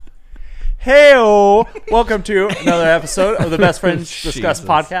Hey-o! Welcome to another episode of the Best Friends Discuss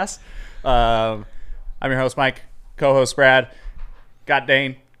podcast. I'm your host, Mike. Co-host, Brad. Got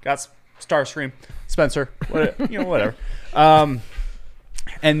Dane. Got Starscream. Spencer. Whatever.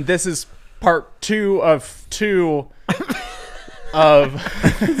 And this is part 2 of 2 of...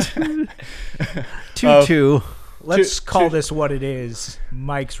 Two. Let's call this what it is.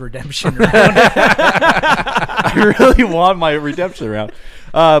 Mike's redemption round. I really want my redemption round.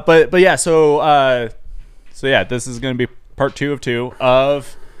 But yeah, so this is going to be part 2 of 2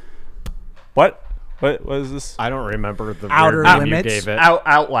 of what is this? I don't remember the Outer word Limits? you gave it.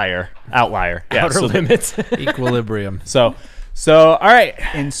 Outlier. Yeah, Outer Limits. Equilibrium. So all right.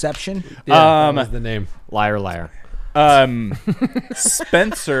 Inception. Yeah, that was the name. Liar.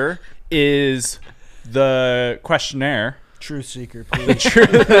 Spencer is the questionnaire. Truth seeker, please.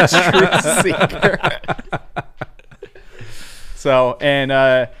 Truth seeker. So, and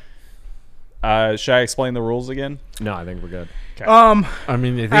should I explain the rules again? No, I think we're good. I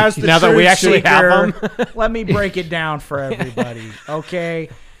mean, I think As the now that we truth actually have seeker, let me break it down for everybody, okay?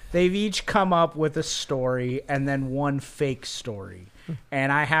 They've each come up with a story and then one fake story.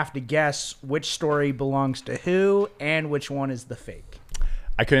 And I have to guess which story belongs to who and which one is the fake.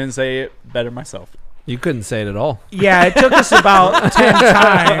 I couldn't say it better myself. you couldn't say it at all. Yeah, it took us about 10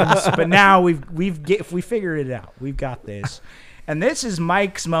 times, but now we figured it out. We've got this. And this is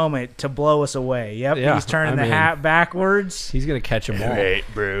Mike's moment to blow us away. Yep, Yeah, he's turning I the mean- hat backwards. He's gonna catch them all. Great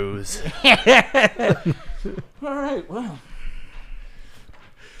bros. All right, well.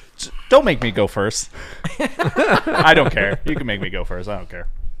 Don't make me go first. I don't care. You can make me go first. I don't care.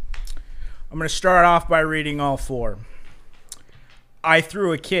 I'm going to start off by reading all 4. I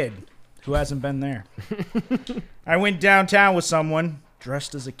threw a kid who hasn't been there. I went downtown with someone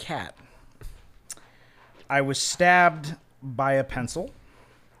dressed as a cat. I was stabbed by a pencil.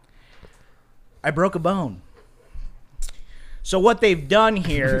 I broke a bone. So what they've done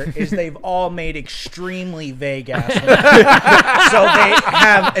here is they've all made extremely vague answers. So they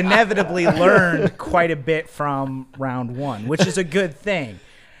have inevitably learned quite a bit from round 1, which is a good thing.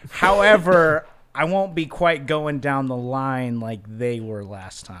 However, I won't be quite going down the line like they were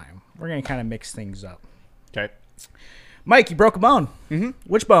last time. We're going to kind of mix things up. Okay. Mike, you broke a bone. Mm-hmm.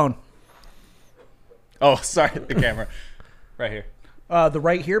 Which bone? Oh, sorry. The camera. Right here. The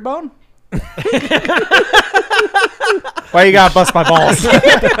right here bone? Why you gotta bust my balls?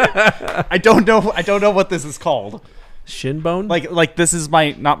 I don't know what this is called. Shin bone. Like this is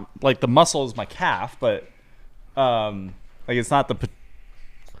my, not like the muscle is my calf, but like it's not the.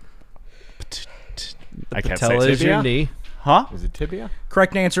 I can't say patella is tibia. your knee. Huh? Is it tibia?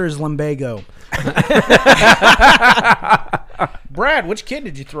 Correct answer is lumbago. Brad, which kid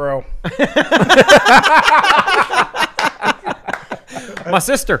did you throw? My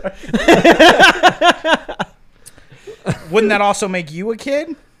sister. Wouldn't that also make you a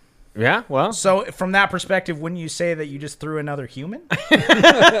kid? Yeah, well, So from that perspective, wouldn't you say that you just threw another human?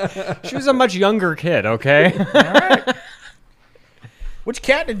 she was a much younger kid, okay? All right. Which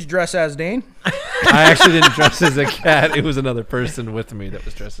cat did you dress as, Dane? I actually didn't dress as a cat. It was another person with me that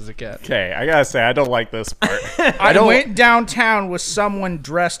was dressed as a cat. Okay, I gotta say I don't like this part. I went downtown with someone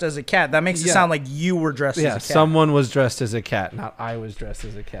dressed as a cat. That makes it Yeah. sound like you were dressed Yeah, as a cat. someone was dressed as a cat, not I was dressed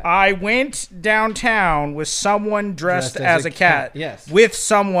as a cat. I went downtown with someone dressed as a cat. Yes. With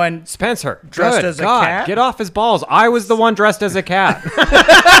someone. Spencer, Dressed good as a God, cat? get off his balls. I was the one dressed as a cat.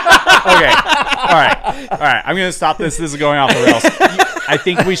 Okay, all right. I'm gonna stop this. This is going off the rails. I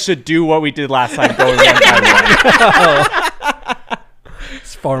think we should do what we did last time. Going one by one.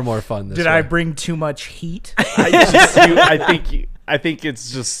 It's far more fun this Did way. I bring too much heat? I think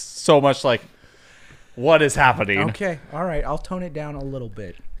it's just so much like, what is happening? Okay. All right. I'll tone it down a little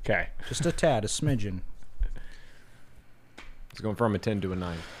bit. Okay. Just a tad, a smidgen. It's going from a 10 to a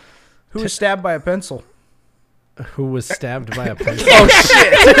 9. Who was stabbed by a pencil? Who was stabbed by a pencil? Oh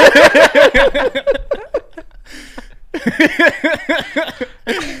shit!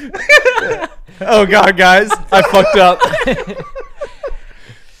 Oh god, guys, I fucked up.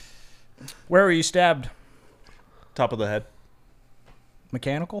 Where were you stabbed? Top of the head.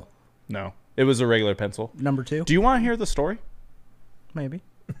 Mechanical? No, it was a regular pencil. Number 2? Do you want to hear the story? Maybe.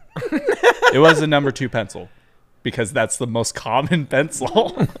 It was a number 2 pencil because that's the most common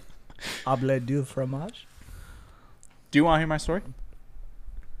pencil. Omelette du fromage? Do you want to hear my story?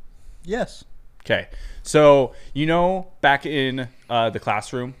 Yes. Okay, so back in the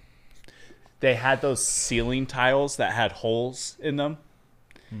classroom, they had those ceiling tiles that had holes in them,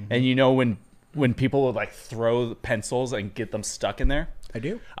 and when people would like throw the pencils and get them stuck in there. I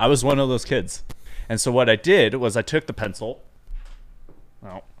do. I was one of those kids, and so what I did was I took the pencil. Oh,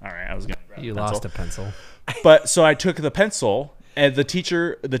 all right, was going to grab You the pencil. lost a pencil. But so I took the pencil, and the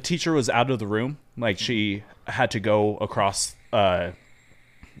teacher was out of the room. Like, she had to go across to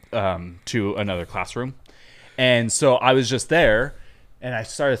another classroom. And so I was just there, and I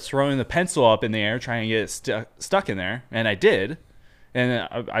started throwing the pencil up in the air, trying to get it stuck in there. And I did. And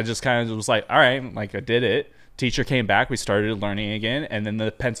I just kind of was like, all right, like, I did it. Teacher came back. We started learning again. And then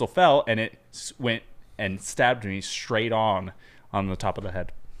the pencil fell, and it went and stabbed me straight on the top of the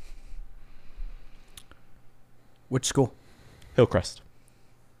head. Which school? Hillcrest.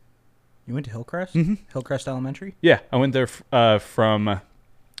 You went to Hillcrest? Mm-hmm. Hillcrest Elementary? Yeah, I went there from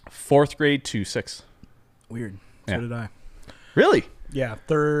 4th grade to 6th. Weird. So Yeah. did I. Really? Yeah,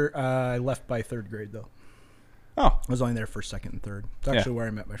 I left by 3rd grade, though. Oh, I was only there for 2nd and 3rd. It's actually where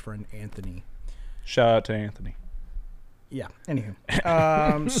I met my friend Anthony. shout out to Anthony. Yeah, anywho.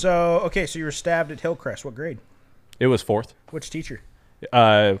 So you were stabbed at Hillcrest. What grade? It was 4th. Which teacher?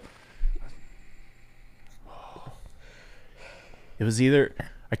 It was either,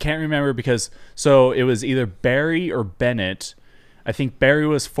 I can't remember because, so it was either Barry or Bennett. I think Barry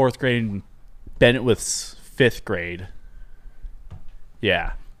was 4th grade and Bennett was 5th grade.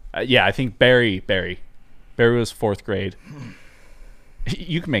 Yeah. I think Barry was 4th grade.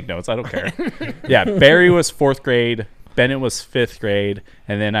 You can make notes. I don't care. Yeah. Barry was 4th grade. Bennett was 5th grade.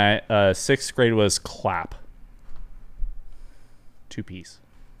 And then 6th grade was Clap. 2 P's.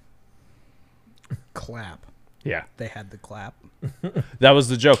 Clap. Yeah. They had the clap. That was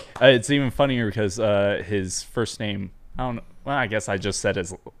the joke. It's even funnier because his first name, I don't know. Well, I guess I just said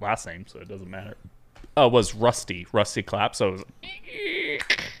his last name, so it doesn't matter. Was Rusty Clap. So it was.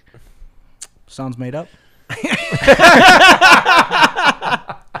 Sounds made up.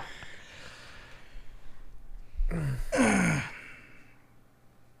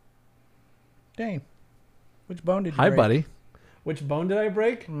 Dang. Which bone did you Hi, break? buddy. Which bone did I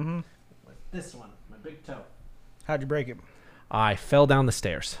break? This one. My big toe. How'd you break it? I fell down the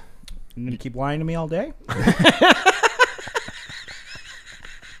stairs. You gonna keep lying to me all day?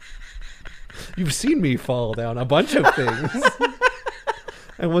 You've seen me fall down a bunch of things.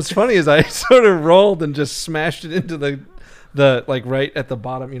 And what's funny is I sort of rolled and just smashed it into the like right at the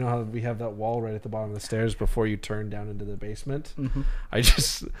bottom. You know how we have that wall right at the bottom of the stairs before you turn down into the basement? Mm-hmm.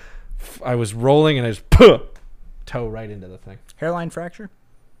 I was rolling and I just toe right into the thing. Hairline fracture?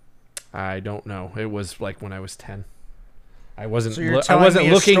 I don't know. It was like when I was 10. I wasn't. So you're I telling wasn't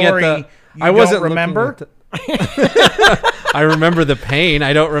me a looking story at the. you I wasn't don't remember? looking at I remember the pain.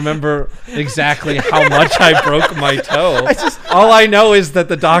 I don't remember exactly how much I broke my toe. All I know is that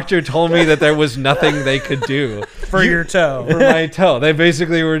the doctor told me that there was nothing they could do For your toe. for my toe. They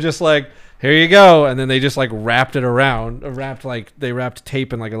basically were just like, "Here you go," and then they just like wrapped it around. They wrapped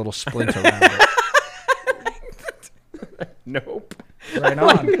tape and like a little splint around it. Nope. Right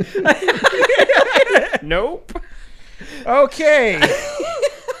on. Nope. Okay.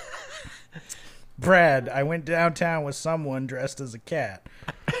 Brad, I went downtown with someone dressed as a cat.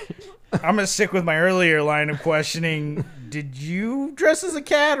 I'm going to stick with my earlier line of questioning. Did you dress as a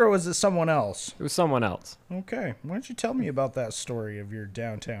cat or was it someone else? It was someone else. Okay. Why don't you tell me about that story of your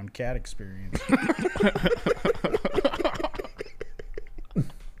downtown cat experience?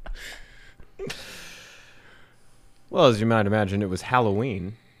 Well, as you might imagine, it was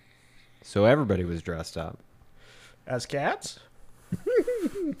Halloween, so everybody was dressed up. As cats?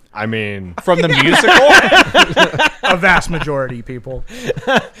 I mean, From the musical? A vast majority, people.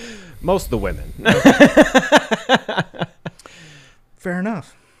 most of the women. Fair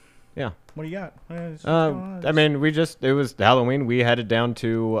enough. Yeah. What do you got? What's going on? I mean, it was Halloween. We headed down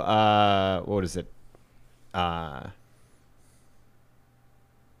to, what is it?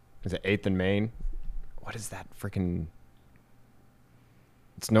 Is it 8th and Main? What is that freaking?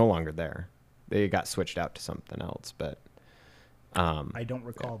 It's no longer there. They got switched out to something else, but I don't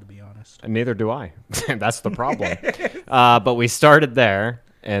recall, to be honest. neither do I. That's the problem. But we started there,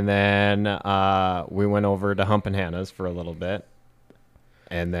 and then we went over to Hump and Hannah's for a little bit,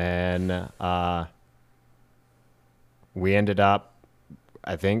 and then we ended up,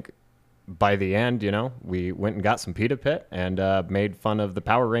 I think, by the end, we went and got some pita pit and made fun of the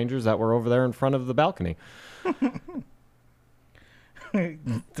Power Rangers that were over there in front of the balcony.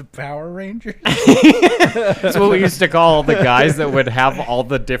 The Power Rangers? That's what we used to call the guys that would have all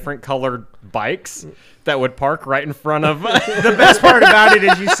the different colored bikes that would park right in front of. The best part about it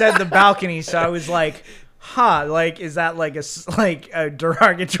is you said the balcony, so I was like, huh, like, is that like a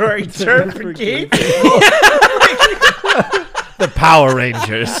derogatory term for gay people? The Power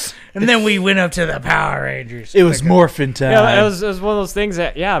Rangers. And then we went up to the Power Rangers. It was morphin' time. Yeah, it was one of those things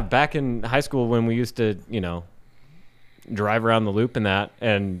that, back in high school when we used to, drive around the loop and that,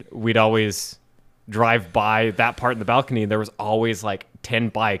 and we'd always drive by that part in the balcony. There was always like 10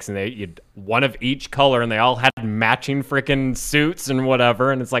 bikes, and you'd one of each color, and they all had matching freaking suits and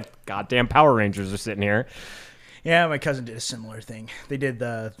whatever. And it's like, goddamn Power Rangers are sitting here. Yeah, my cousin did a similar thing. They did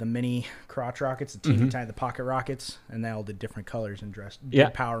the mini crotch rockets, the teeny tiny, the pocket rockets, and they all did different colors and dressed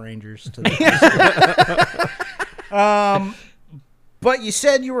did Power Rangers to the But you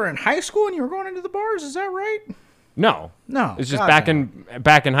said you were in high school and you were going into the bars, is that right? No, No. it's just God,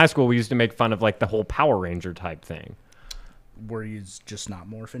 back in high school, we used to make fun of like the whole Power Ranger type thing. Were you just not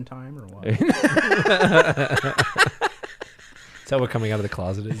morphin time or what? Is that what coming out of the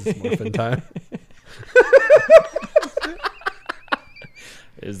closet is? It's morphin time.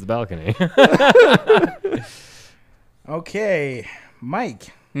 Is the balcony. Okay,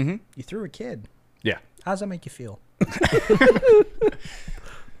 Mike, Mm-hmm. you threw a kid. Yeah. How does that make you feel?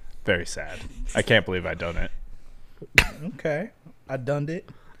 Very sad. I can't believe I done it. Okay, I done it.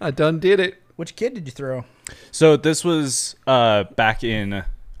 I done did it. Which kid did you throw? So this was back in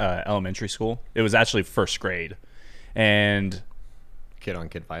elementary school. It was actually first grade, and Kid on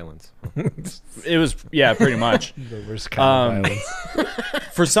kid violence. it was pretty much. The worst kind of violence.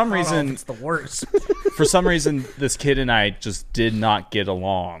 For some I don't know if reason, it's the worst. for some reason, this kid and I just did not get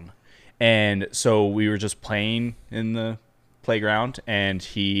along, and so we were just playing in the playground, and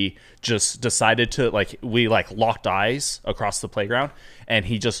he just decided to we locked eyes across the playground, and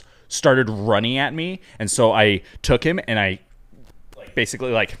he just started running at me, and so I took him and I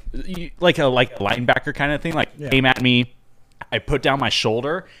basically like a linebacker kind of thing, came at me. I put down my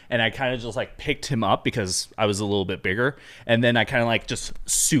shoulder and I kind of just picked him up because I was a little bit bigger, and then I kind of just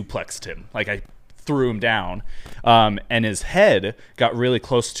suplexed him, I threw him down, and his head got really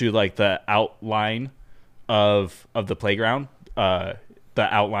close to the outline of the playground. The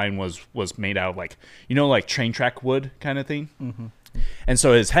outline was made out of train track wood kind of thing. Mm-hmm. And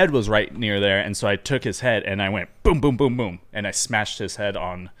so his head was right near there, and so I took his head and I went boom, boom, boom, boom, and I smashed his head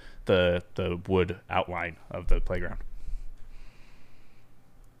on the wood outline of the playground.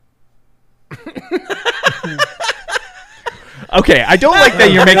 Okay, I don't like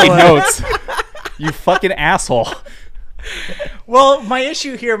that you're making notes. You fucking asshole. Well, my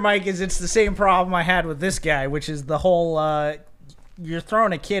issue here, Mike, is it's the same problem I had with this guy, which is the whole you're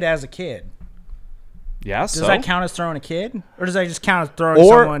throwing a kid as a kid. Yeah, Does that count as throwing a kid, or does that just count as throwing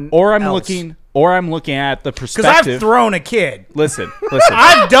someone I'm else? looking at the Because perspective. I've thrown a kid. Listen.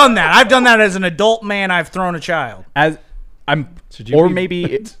 I've done that. I've done that as an adult man. I've thrown a child.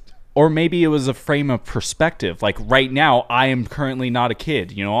 Or maybe it was a frame of perspective. Right now, I am currently not a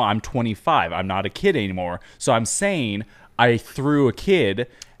kid. I'm 25. I'm not a kid anymore. So I'm saying I threw a kid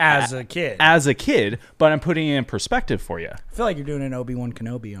As a kid. but I'm putting it in perspective for you. I feel like you're doing an Obi-Wan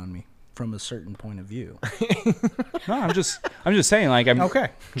Kenobi on me from a certain point of view. No, I'm just saying I'm Okay.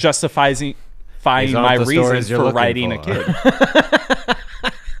 justifying These aren't my the stories reasons you're for looking writing a for. kid.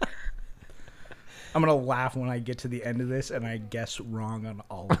 I'm going to laugh when I get to the end of this and I guess wrong on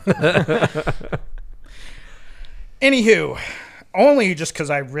all of them. Anywho, only just because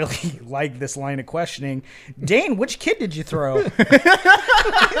I really like this line of questioning. Dane, which kid did you throw?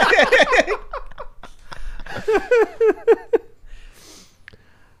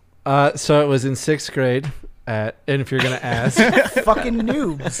 So it was in 6th grade and if you're going to ask, Fucking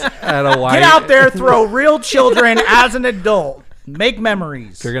noobs. at a Get out there, throw real children as an adult. Make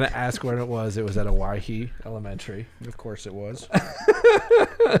memories. If you're going to ask where it was at Waihi Elementary. Of course it was.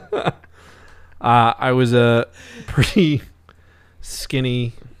 I was a pretty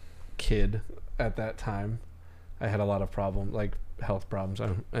skinny kid at that time. I had a lot of problems, health problems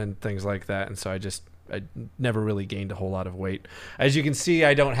and things like that. And so I never really gained a whole lot of weight. As you can see,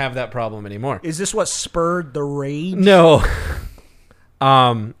 I don't have that problem anymore. Is this what spurred the rage? No.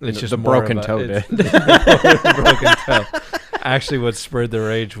 It's just the more broken of a- toe it's- did. broken toe. Actually, what spurred the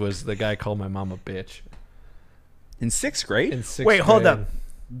rage was the guy called my mom a bitch. In 6th grade? In 6th Wait, hold grade. up.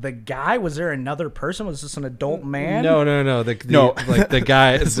 The guy, was there another person? Was this an adult man? No. No. The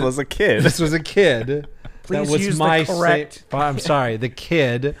guy. This was a kid. This was a kid. Please that was use my the correct. I'm sorry. The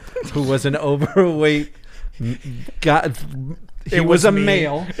kid who was an overweight. He was a me.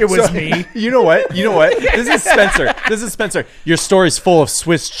 male. It was me. You know what? This is Spencer. Your story's full of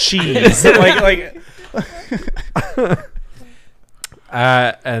Swiss cheese.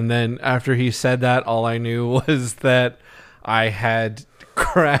 And then after he said that, all I knew was that I had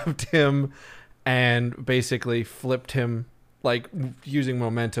grabbed him and basically flipped him, using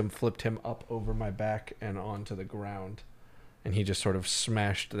momentum, flipped him up over my back and onto the ground. And he just sort of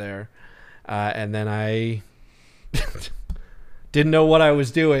smashed there. And then I didn't know what I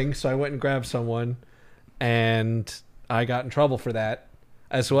was doing, so I went and grabbed someone. And I got in trouble for that,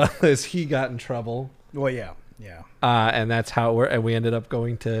 as well as he got in trouble. Well, yeah. Yeah. And that's how we ended up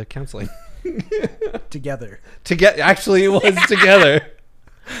going to counseling. Together. Actually, it was together.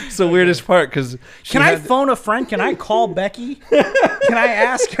 It's the weirdest part because Can I phone a friend? Can I call Becky? Can I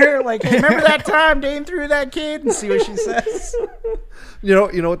ask her, like, hey, remember that time Dane threw that kid, and see what she says? You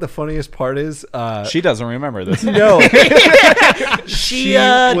know what the funniest part is? She doesn't remember this. No, She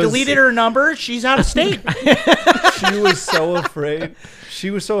was- deleted her number. She's out of state. she was so afraid.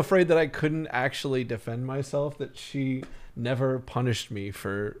 She was so afraid that I couldn't actually defend myself that she never punished me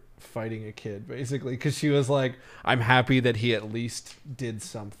for fighting a kid, basically, because she was like, I'm happy that he at least did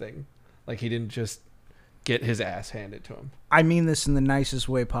something. Like, he didn't just get his ass handed to him. I mean this in the nicest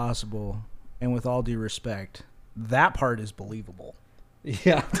way possible, and with all due respect. That part is believable.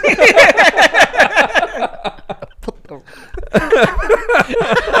 Yeah.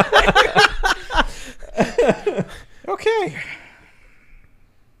 Okay.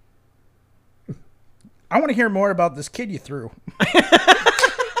 I want to hear more about this kid you threw.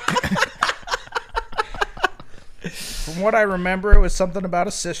 From what I remember, it was something about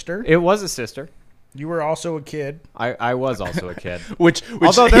a sister. It was a sister. You were also a kid. I was also a kid. Which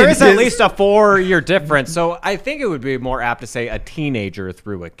Although there is at is- least a 4-year difference, so I think it would be more apt to say a teenager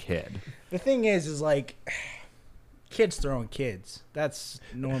threw a kid. The thing is like, kids throwing kids. That's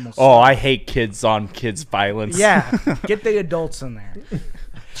normal Oh, stuff. I hate kids on kids violence. Yeah, get the adults in there.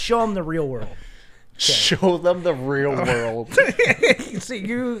 Show them the real world. Show them the real world. See,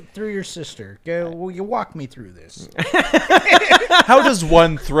 you threw your sister. Go, well, you walk me through this. How does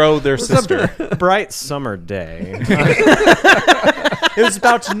one throw their sister? Bright summer day. It was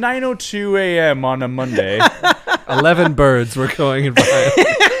about 9:02 a.m. on a Monday. 11 birds were going by.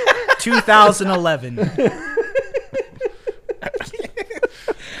 2011.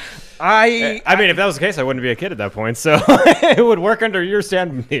 I mean, if that was the case, I wouldn't be a kid at that point, so it would work under your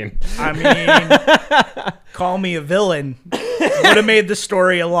standing. I mean, call me a villain. Would have made the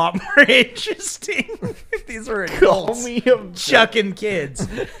story a lot more interesting if these were adults chucking kids.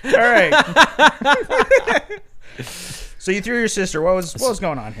 All right. So you threw your sister. What was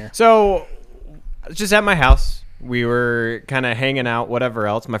going on here? So, just at my house, we were kind of hanging out, whatever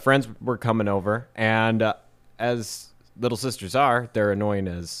else. My friends were coming over, and as little sisters are, they're annoying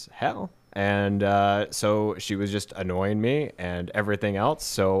as hell. And so she was just annoying me and everything else.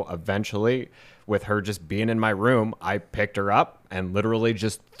 So eventually, with her just being in my room, I picked her up and literally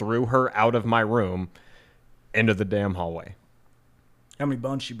just threw her out of my room into the damn hallway. How many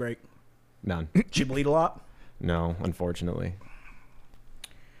bones she break? None. She bleed a lot? No, unfortunately.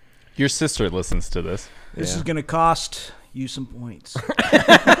 Your sister listens to this. This is going to cost you some points.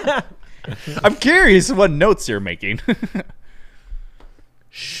 I'm curious what notes you're making.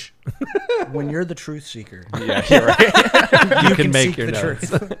 Shh. When you're the truth seeker, Yeah, you're right. You can make seek your the notes.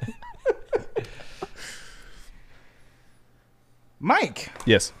 truth. Mike,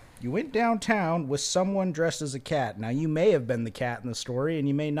 Yes. you went downtown with someone dressed as a cat. Now, you may have been the cat in the story, and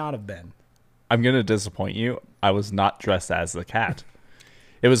you may not have been. I'm going to disappoint you. I was not dressed as the cat.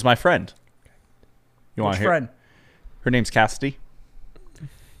 It was my friend. You want Which to hear? friend? Her name's Cassidy.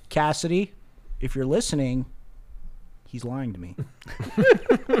 Cassidy, if you're listening, he's lying to me.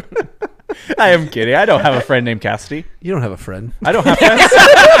 I am kidding. I don't have a friend named Cassidy. You don't have a friend. I don't have friends.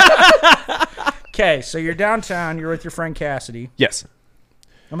 Okay, so you're downtown. You're with your friend Cassidy. Yes.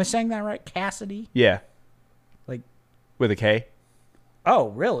 Am I saying that right? Cassidy? Yeah. Like, With a K. oh,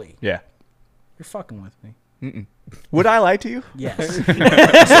 really? Yeah. You're fucking with me. Would I lie to you? Yes.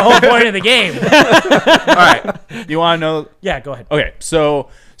 That's the whole point of the game. All right. You want to know? Yeah, go ahead. Okay. So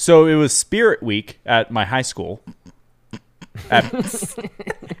it was Spirit Week at my high school.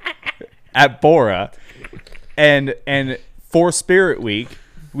 At Bora. And for Spirit Week,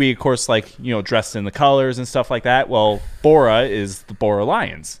 we of course dressed in the colors and stuff like that. Well, Bora is the Bora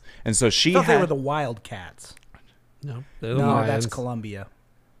Lions. And so she I thought they had were the Wildcats. No. They're the No, Lions. that's Columbia.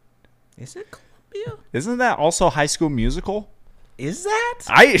 Is it Columbia? Isn't that also High School Musical? Is that?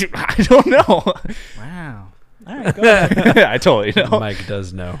 I don't know. Wow. All right, go ahead. I totally know. Mike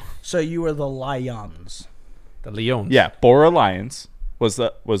does know. So you were the Lions. The Leons. Yeah, Bora Lions was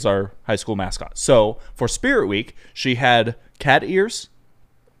our high school mascot. So for Spirit Week, she had cat ears,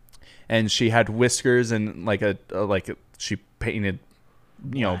 and she had whiskers, and she painted,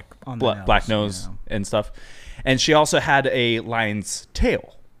 on the black nose, nose and stuff, and she also had a lion's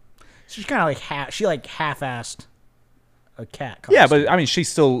tail. So she's kind of like half-assed a cat. Yeah, costume. but I mean, she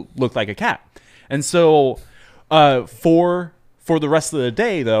still looked like a cat, and so for the rest of the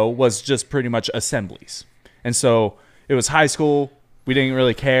day though was just pretty much assemblies, and so it was high school. We didn't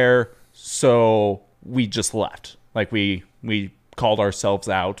really care, so we just left. Like we called ourselves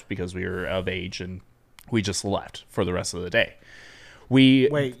out because we were of age, and we just left for the rest of the day.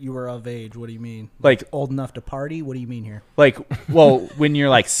 Wait, you were of age. What do you mean? Like Old enough to party? What do you mean here? Like, well, when you're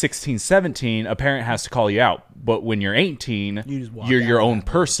like 16, 17, a parent has to call you out. But when you're 18, You just walk you're out your at own that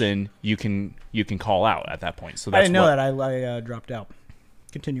person. You can call out at that point. So I that's didn't know that. I dropped out.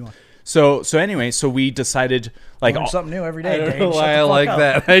 Continue on. So anyway, so we decided like Learn something new every day. I don't Dane. know Shut why the I fuck like up.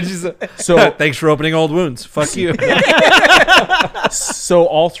 that. I just So- thanks for opening old wounds. Fuck you. so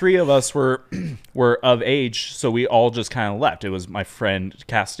all three of us were of age, so we all just kind of left. It was my friend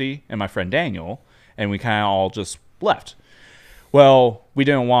Cassidy and my friend Daniel, and we kind of all just left. Well, we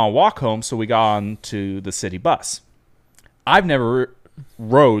didn't want to walk home, so we got on to the city bus. I've never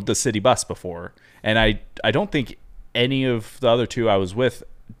rode the city bus before, and I don't think any of the other two I was with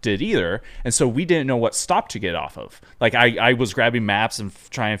did either, and so we didn't know what stop to get off of. Like I was grabbing maps and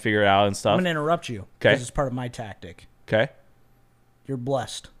trying to figure it out and I'm stuff. going to interrupt you. Okay. Because it's part of my tactic. Okay. You're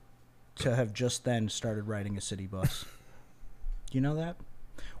blessed to have just then started riding a city bus. You know that?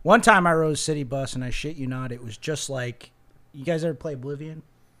 One time I rode a city bus, and I shit you not, it was just like, you guys ever play Oblivion?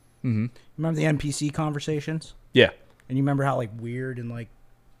 Mm-hmm. Remember the NPC conversations? Yeah. And you remember how like weird and like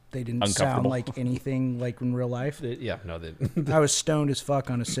they didn't sound Uncomfortable. like anything like in real life? Yeah, no, they, I was stoned as fuck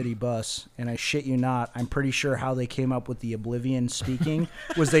on a city bus, and I shit you not, I'm pretty sure how they came up with the Oblivion speaking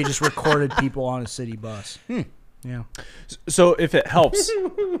was they just recorded people on a city bus. Yeah. So if it helps,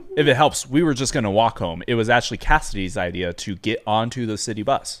 we were just going to walk home. It was actually Cassidy's idea to get onto the city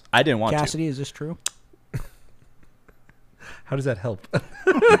bus. I didn't want Cassidy, is this true? how does that help? to.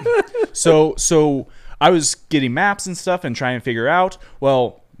 So I was getting maps and stuff and trying to figure out,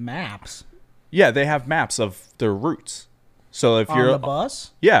 well, Maps yeah, they have maps of their routes. So if on you're the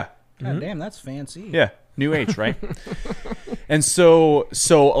bus? yeah, God damn, that's fancy. yeah, new age, right? And so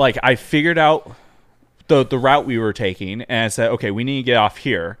like I figured out the route we were taking, and I said, okay, we need to get off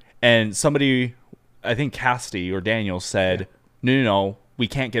here. And somebody, I think Cassidy or Daniel said, no, we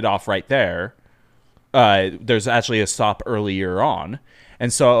can't get off right there. There's actually a stop earlier on,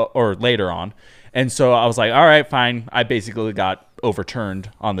 and so or later on. And so I was like, all right, fine. I basically got overturned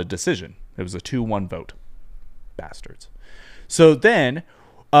on the decision. It was a 2-1 vote. Bastards. So then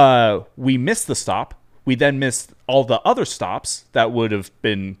we missed the stop. We then missed all the other stops that would have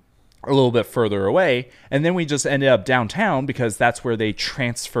been a little bit further away. And then we just ended up downtown because that's where they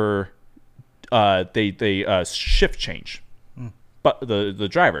transfer, they shift change but the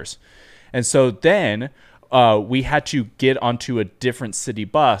drivers. And so then we had to get onto a different city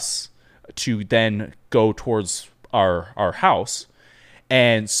bus to then go towards our house.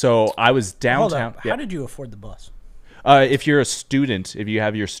 And so I was Hold downtown. up. How did you afford the bus? If you're a student, if you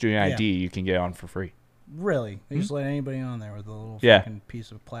have your student ID, you can get on for free. Really? They just let anybody on there with a little Yeah. fucking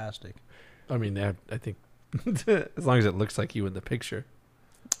piece of plastic. I mean, I think as long as it looks like you in the picture.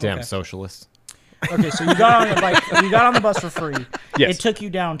 Damn Okay. socialists. Okay, so you got on the bike. You got on the bus for free. Yes. It took you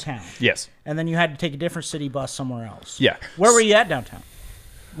downtown, Yes. and then you had to take a different city bus somewhere else. Yeah. Where were you at downtown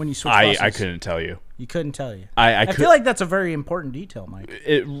when you switched buses? I couldn't tell you. You couldn't tell you. I I feel like that's a very important detail, Mike.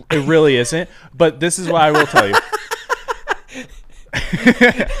 It really isn't. But this is what I will tell you.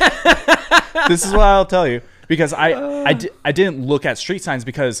 This is what I'll tell you because I didn't look at street signs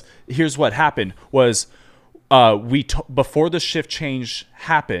because here's what happened was before the shift change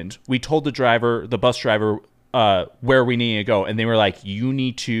happened, we told the bus driver where we needed to go, and they were like, you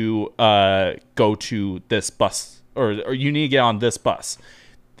need to go to this bus or you need to get on this bus.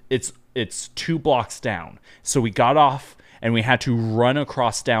 It's 2 blocks down. So we got off and we had to run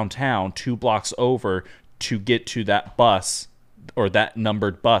across downtown 2 blocks over to get to that bus or that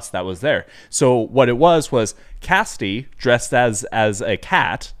numbered bus that was there. So what it was Cassidy, dressed as a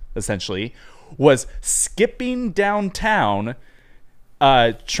cat, essentially, was skipping downtown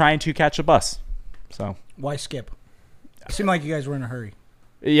trying to catch a bus. So Why skip? It seemed like you guys were in a hurry.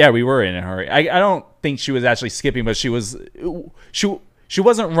 yeah, we were in a hurry. I don't think she was actually skipping, but she wasn't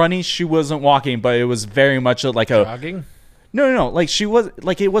running, she wasn't walking, but it was very much like a Jogging? no. Like she was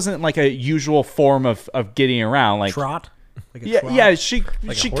like it wasn't like a usual form of getting around. Like Trot? Like a yeah, trot? yeah. She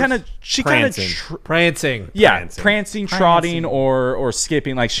horse? kind of Prancing. Prancing. prancing, trotting, or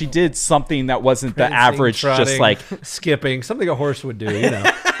skipping. Like she did something that wasn't the Prancing, average, just trotting, like skipping, something a horse would do, you know.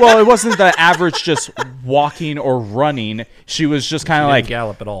 well, it wasn't the average just walking or running. She was just kind of Didn't like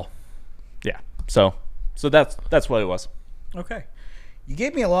gallop at all. yeah. So that's what it was. Okay. You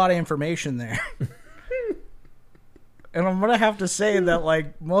gave me a lot of information there. And I'm going to have to say that,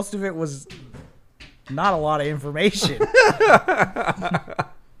 like, most of it was not a lot of information.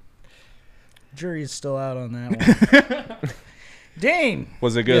 Jury's still out on that one. Dane,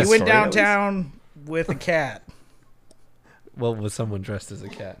 Was it good? you went story, at least? downtown with a cat. Well, was someone dressed as a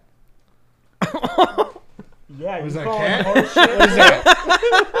cat? Yeah, Was you that calling cat? horse shit? What is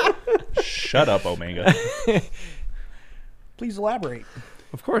that? Shut up, Omega. Please elaborate.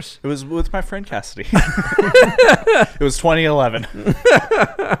 Of course. It was with my friend Cassidy. It was 2011.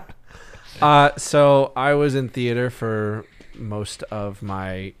 So I was in theater for most of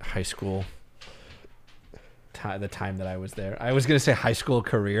my high school the time that I was there. I was going to say high school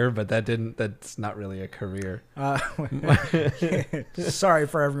career, but that's not really a career. Sorry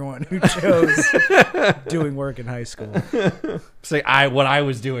for everyone who chose doing work in high school. It's like what I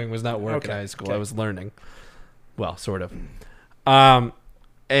was doing was not work in high school. okay. I was learning. Well, sort of.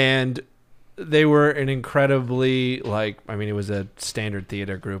 And they were an incredibly it was a standard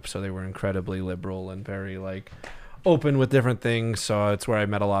theater group, so they were incredibly liberal and very open with different things. So it's where I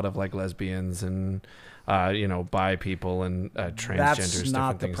met a lot of lesbians and bi people and transgenders, That's different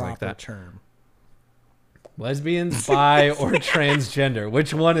not the things proper like that. term. Lesbians, bi, or transgender.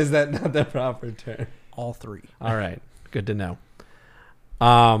 Which one is that not the proper term? All three. All right. Good to know.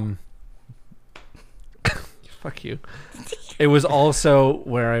 Fuck you. It was also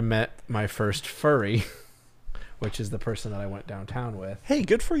where I met my first furry, which is the person that I went downtown with. Hey,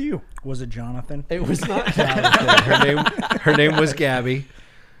 good for you. Was it Jonathan? It was not Jonathan. Her name was Gabby.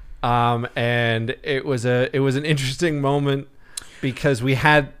 And it was an interesting moment because we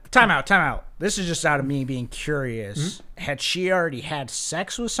had Time out. This is just out of me being curious. Mm-hmm. Had she already had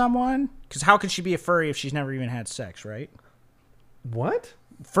sex with someone? Because how could she be a furry if she's never even had sex, right? what?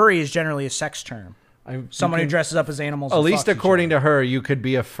 Furry is generally a sex term. Someone who dresses up as animals. At and least fucks each according other. to her, you could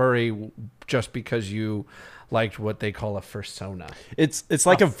be a furry just because you liked what they call a fursona. It's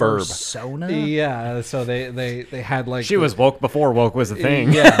like a verb. Persona? Yeah, so they had She was woke before woke was a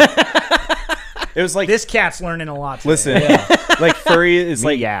thing. Yeah. It was like This cat's learning a lot today. listen, like furry is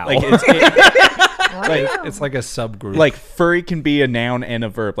Meow. It's like a subgroup. like furry can be a noun and a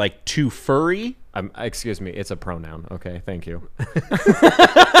verb. Like to furry. Excuse me, it's a pronoun. Okay, thank you.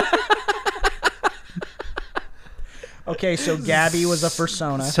 Okay, so Gabby was a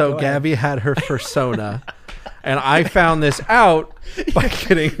persona. So Go ahead. Gabby had her persona, and I found this out by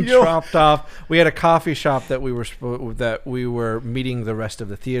getting dropped off. We had a coffee shop that we were meeting the rest of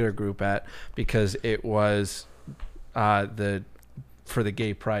the theater group at because it was for the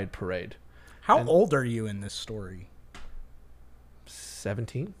Gay Pride Parade. How old are you in this story?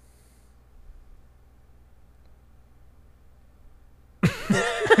 17.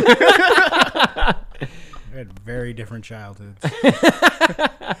 We had very different childhoods.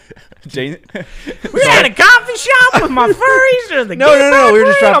 Jane, We had a coffee shop with my furries or the No. We were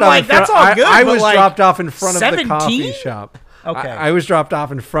just dropped off. like, in front. that's all good. I but, was like, dropped off in front of the 17? coffee shop. Okay. I was dropped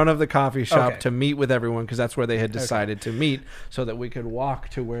off in front of the coffee shop Okay. to meet with everyone because that's where they had decided to meet, so that we could walk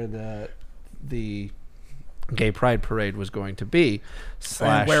to where the Gay Pride Parade was going to be.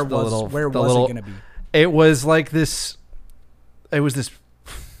 And where was it going to be? It was like this. It was this.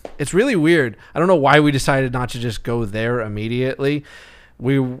 It's really weird. I don't know why we decided not to just go there immediately.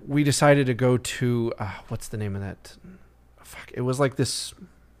 We decided to go to what's the name of that? Fuck! It was like this.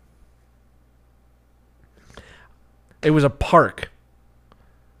 It was a park,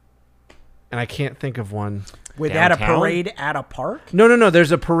 and I can't think of one. Wait, they had a Downtown? parade at a park? No.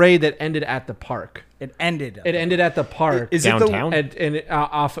 There's a parade that ended at the park. It ended. It ended at the park. Is Downtown? it and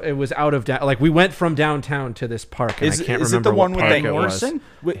it was out of like we went from downtown to this park, and Is- I can't is it remember the one what with park the it was. Morrison?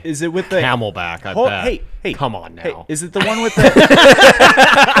 Is it with the Camelback, I Hold- bet. hey, Come on now. Hey, is it the one with the?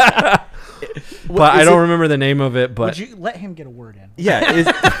 But I is don't it- remember the name of it. But Would you let him get a word in?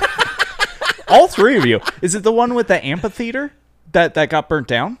 Yeah. All three of you. Is it the one with the amphitheater that got burnt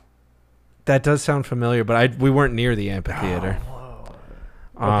down? that does sound familiar. But we weren't near the amphitheater.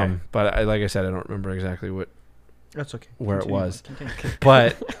 Okay. But like I said, I don't remember exactly That's okay. where it Continue. was. Continue.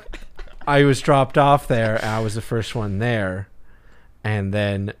 But I was dropped off there, and I was the first one there. And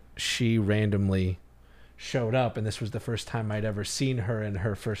then she randomly showed up, and this was the first time I'd ever seen her in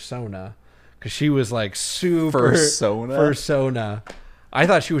her fursona, because she was like super fursona. I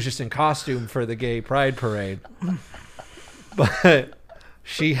thought she was just in costume for the Gay Pride Parade, but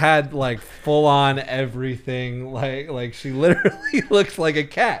she had like full on everything. Like she literally looked like a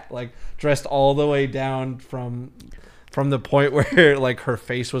cat, like dressed all the way down from the point where like her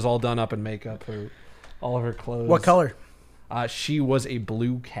face was all done up in makeup, all of her clothes. What color? She was a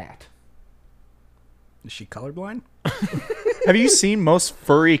blue cat. Is she colorblind? Have you seen most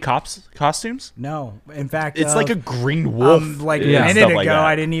furry costumes? No. In fact, It's like a green wolf. like Yeah. a minute Stuff ago, like that.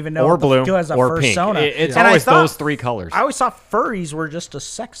 I didn't even know Or what the blue, fuck it was a or pink. fursona. It's And I always thought- those three colors. I always thought furries were just a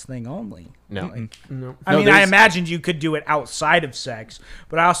sex thing only. No. No. I mean, I imagined you could do it outside of sex,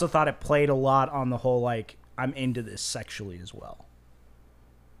 but I also thought it played a lot on the whole, like, I'm into this sexually as well.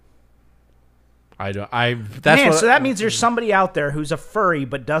 I don't. I. That's Man, what, so that means there's somebody out there who's a furry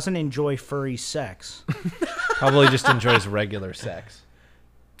but doesn't enjoy furry sex. probably just enjoys regular sex.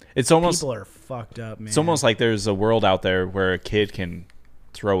 It's almost People are fucked up, man. it's almost like there's a world out there where a kid can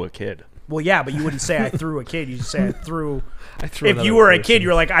throw a kid. Well, yeah, but you wouldn't say I threw a kid. You just say I threw. I threw If another you were a person. kid,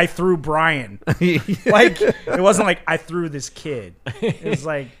 you're like, I threw Brian. Like, it wasn't like I threw this kid. It was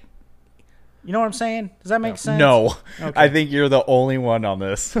like, you know what I'm saying? Does that make sense? No, Okay. I think you're the only one on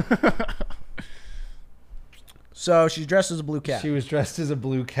this. So she's dressed as a blue cat. She was dressed as a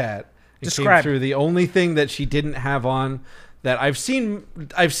blue cat. It Describe came through. The only thing that she didn't have on that I've seen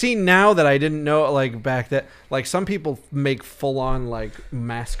now that I didn't know, like back that, like some people make full on like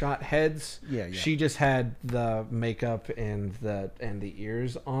mascot heads. Yeah. She just had the makeup and the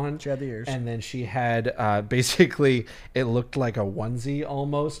ears on. She had the ears. And then she had basically it looked like a onesie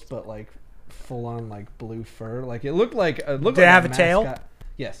almost, but like full on like blue fur. Like it looked like Did it have a tail? mascot.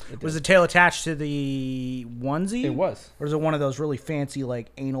 Yes. It did. Was the tail attached to the onesie? It was. Or is it one of those really fancy, like,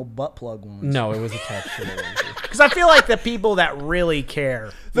 anal butt plug ones? No, it was attached to the onesie. Because I feel like the people that really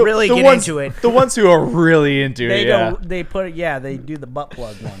care, really the get ones, into it, The ones who are really into they it, yeah. go, they put it, yeah, they do the butt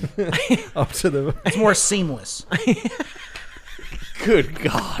plug one. Up to the. It's more seamless. Good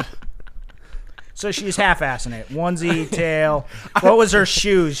God. So she's half-assing it. Onesie, tail. What was her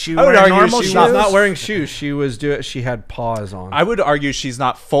shoes? She I would wearing argue normal she shoes? She was not wearing shoes. She was She had paws on. I would argue she's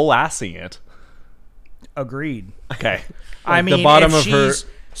not full-assing it. Agreed. Okay. I the mean, bottom if of her- she's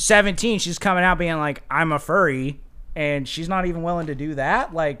 17, she's coming out being like, I'm a furry, and she's not even willing to do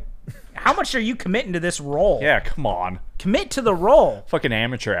that? Like, how much are you committing to this role? Yeah, come on. Commit to the role. Fucking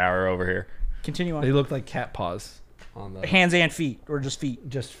amateur hour over here. Continue They on. looked like cat paws on the Hands and feet, or just feet?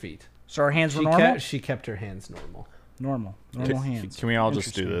 just feet. So her hands were She normal? she kept her hands normal. Normal hands. Can we all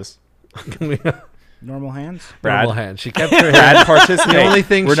just do this? Normal hands? Brad, Normal hands. She kept her hands. Brad, participate. The only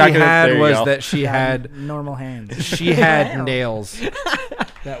thing We're she not gonna- had there you was go. that she had Normal hands. she had nails.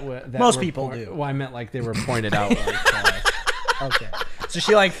 That Most were people point- do. Well, I meant like they were pointed out. Like, Okay. So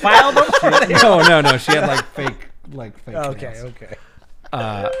she like filed them? no. She had like fake Okay, nails. okay.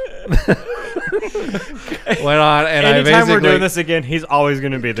 Went on, and I Anytime basically we're doing this again, he's always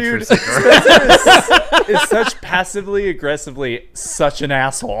going to be the truth seeker. It's such passively aggressively such an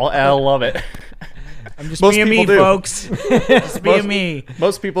asshole. And I love it. I'm just Most being me, people do. folks. Just being me.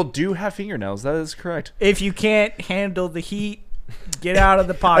 Most people do have fingernails. That is correct. If you can't handle the heat, get out of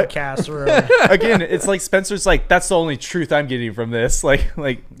the podcast room. Again, it's like Spencer's like, that's the only truth I'm getting from this.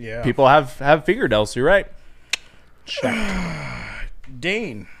 Like Yeah. people have fingernails. You're right.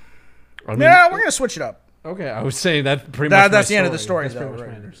 Dane. I mean, Yeah, we're going to switch it up. okay, I was saying that pretty That- much. that's my the end of the story, That's though, pretty much right.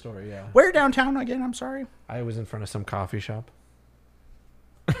 my end of the story. Yeah, Where downtown again? I'm sorry. I was in front of some coffee shop.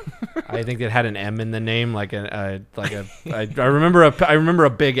 I think it had an M in the name, I remember a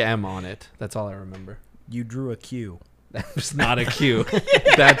big M on it. That's all I remember. You drew a Q. It's not a Q.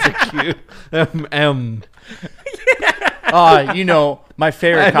 That's a Q. M. You know, my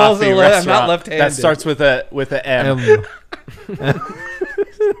favorite I'm coffee also I'm not restaurant left-handed. that starts with a M. M.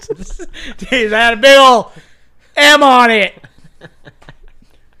 Jeez, I had a big ol' M on it.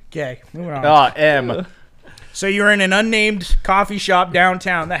 Okay, moving on. M. So you were in an unnamed coffee shop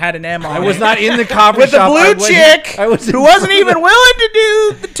downtown that had an M on it. I was not in the coffee with shop. a I blue was- chick I was in who wasn't even willing to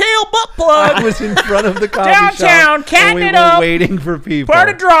do the tail butt plug. I was in front of the coffee Downtown, shop. catting and we it were up. waiting for people. Part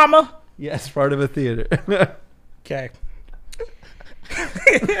of drama. Yes, part of a theater. Okay.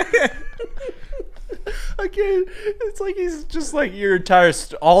 Again, it's like he's just like your entire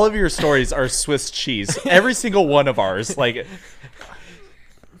all of your stories are Swiss cheese. Every single one of ours, like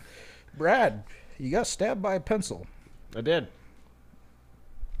Brad, you got stabbed by a pencil. I did. I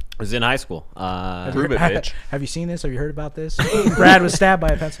was in high school. prove it, bitch. Have you seen this? Have you heard about this? Brad was stabbed by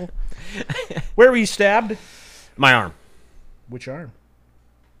a pencil. Where were you stabbed? My arm. Which arm?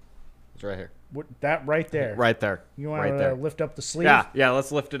 It's right here. What, that right there. Right there. You want right to there. lift up the sleeve? Yeah,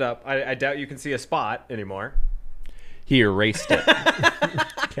 let's lift it up. I doubt you can see a spot anymore. He erased it.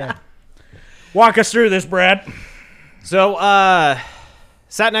 Okay. Walk us through this, Brad. So,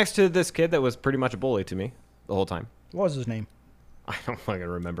 sat next to this kid that was pretty much a bully to me the whole time. What was his name? I don't fucking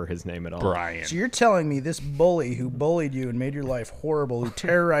remember his name at all. Brian. So you're telling me this bully who bullied you and made your life horrible, who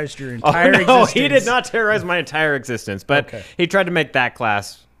terrorized your Oh, entire no, existence. he did not terrorize my entire existence, but Okay. he tried to make that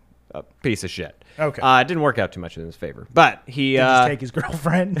class a piece of shit. Okay. It didn't work out too much in his favor, but he Did he just take his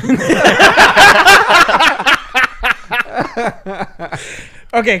girlfriend?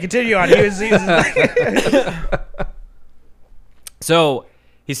 Okay, continue on. He was So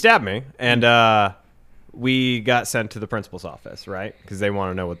he stabbed me, and we got sent to the principal's office, right? Because they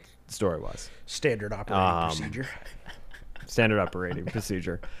want to know what's story was. Standard operating procedure. Standard operating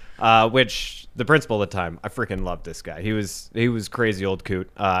procedure. Which the principal at the time, I freaking loved this guy. He was crazy old coot.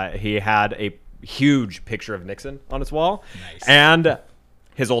 He had a huge picture of Nixon on his wall. Nice. And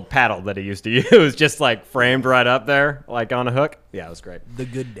his old paddle that he used to use, just like framed right up there, like on a hook. Yeah, it was great. The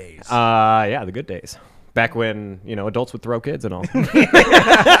good days. Yeah, the good days. Back when, adults would throw kids and all.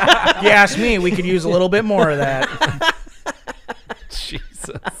 If you ask me, we could use a little bit more of that.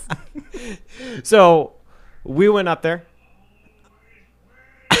 Jesus. So we went up there.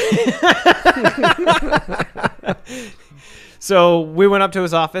 So we went up to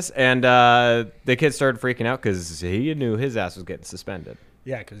his office, and the kid started freaking out because he knew his ass was getting suspended.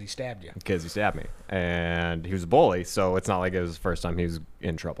 Yeah, because he stabbed you. Because he stabbed me. And he was a bully, so it's not like it was the first time he was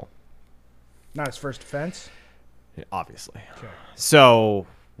in trouble. Not his first offense. Obviously. Sure. So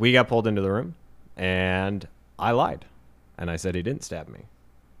we got pulled into the room, and I lied. And I said he didn't stab me.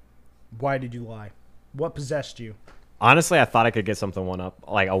 Why did you lie? What possessed you? Honestly, I thought I could get something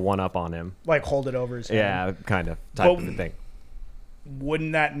like a one-up on him. Like hold it over his head? Yeah, kind of. Type of a thing.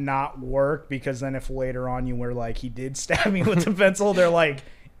 Wouldn't that not work? Because then if later on you were like, he did stab me with the pencil, they're like,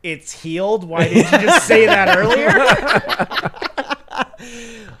 it's healed? Why didn't you just say that earlier?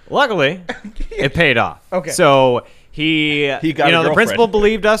 Luckily, it paid off. Okay. So he got a the girlfriend. principal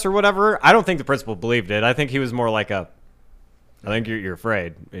believed us or whatever. I don't think the principal believed it. I think he was more like I think you're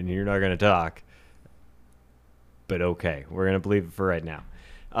afraid and you're not going to talk. But okay, we're going to believe it for right now.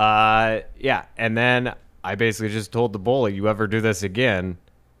 Yeah. And then I basically just told the bully, you ever do this again,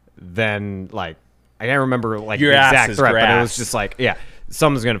 then I can't remember the Your ass exact is threat, but it grass. was just like, yeah,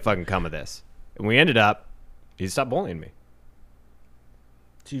 something's going to fucking come of this. And we ended up, he stopped bullying me.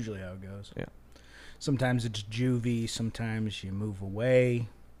 It's usually how it goes. Yeah. Sometimes it's juvie. Sometimes you move away.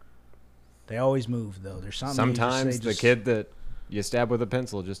 They always move, though. There's something you just Sometimes say, the kid that you stab with a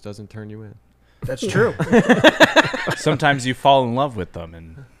pencil just doesn't turn you in. That's true. Sometimes you fall in love with them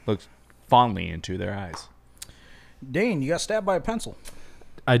and look fondly into their eyes. Dane, you got stabbed by a pencil.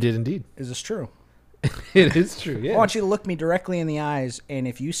 I did indeed. Is this true? It is true, yeah. I want you to look me directly in the eyes, and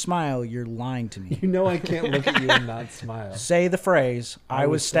if you smile, you're lying to me. You know I can't look at you and not smile. Say the phrase, I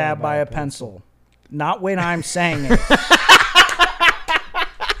was stabbed by a pencil. Not when I'm saying it.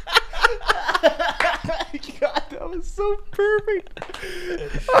 God, that was so perfect.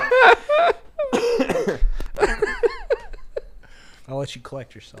 I'll let you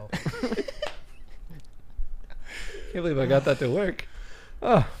collect yourself. Can't believe I got that to work.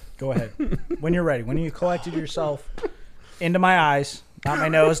 Oh, Go ahead. When you're ready. When you collected yourself into my eyes, not my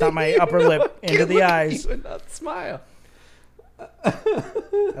nose, not my upper lip, into the eyes. You and not smile.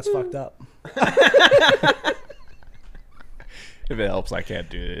 That's fucked up. If it helps, I can't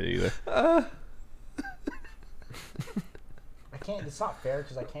do it either. I can't. It's not fair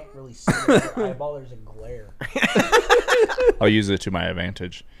because I can't really see your eyeball. There's a glare. I'll use it to my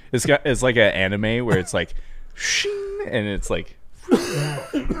advantage. It's like an anime where it's like, shing, and it's like,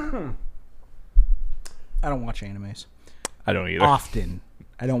 I don't watch animes I don't either. often.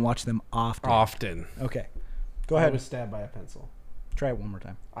 I don't watch them often. Often. Okay. Go I ahead. was stabbed by a pencil. Try it one more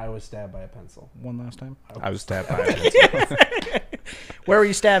time. I was stabbed by a pencil. One last time. I was stabbed by it. Where were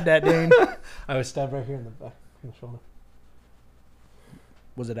you stabbed at, Dane? I was stabbed right here in the back, in the shoulder.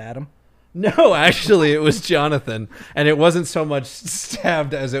 Was it Adam? No, actually, it was Jonathan, and it wasn't so much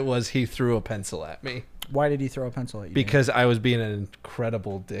stabbed as it was he threw a pencil at me Why did he throw a pencil at you? because I was being an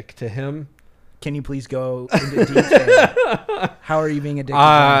incredible dick to him. Can you please go into detail? How are you being a dick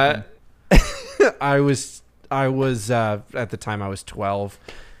to Jonathan? I was at the time I was 12,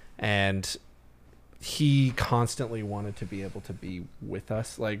 and he constantly wanted to be able to be with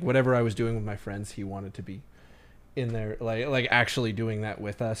us. Like whatever I was doing with my friends, he wanted to be in there, like actually doing that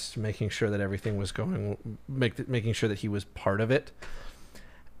with us, making sure that everything was going, making sure that he was part of it.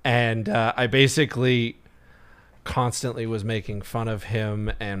 And I basically constantly was making fun of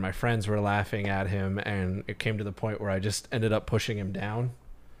him, and my friends were laughing at him, and it came to the point where I just ended up pushing him down.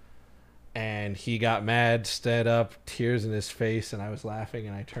 And he got mad, stood up, tears in his face, and I was laughing,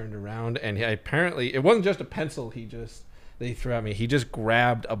 and I turned around, and apparently it wasn't just a pencil that he threw at me. He just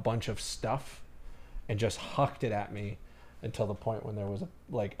grabbed a bunch of stuff and just hucked it at me until the point when there was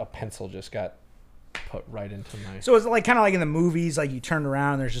a pencil just got put right into my... So is it like kind of like in the movies, like you turn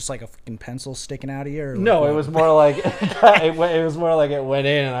around and there's just like a fucking pencil sticking out of you? Or No, like it was more like it was more like it went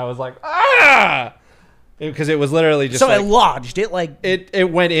in, and I was like, ah, because it was literally just so like, it lodged. It like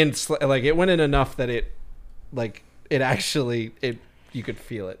it went in it went in enough that it actually you could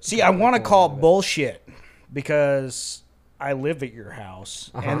feel it. See, I want to Going call into it. bullshit because I live at your house,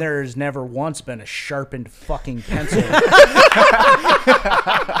 and there has never once been a sharpened fucking pencil.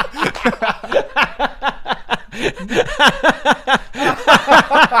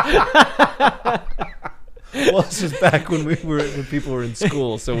 Well, this is back when when people were in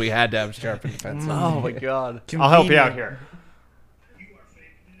school, so we had to have sharpened pencils. Oh my god. I'll help you out here.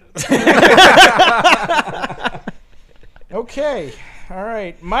 Okay. All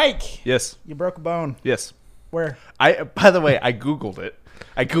right. Mike, Yes. you broke a bone. Yes. Where? By the way, I Googled it.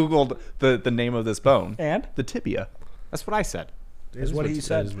 I Googled the name of this bone. And? The tibia. That's what I said. Is what he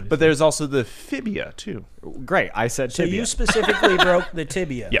said. But there's also the fibia, too. Great. I said So tibia. you specifically broke the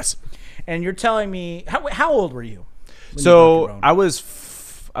tibia. Yes. And you're telling me, how old were you? when you broke your So bone?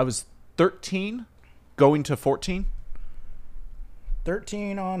 I was 13 going to 14.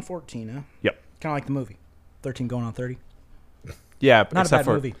 13 on 14, huh? Yep. Kind of like the movie. 13 going on 30. Yeah, Not a except bad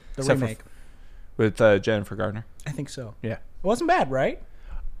for, movie. The except for- remake. with Jennifer Gardner. I think so. Yeah. It wasn't bad, right?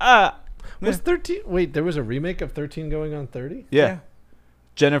 Was 13? Wait, there was a remake of 13 going on 30? Yeah.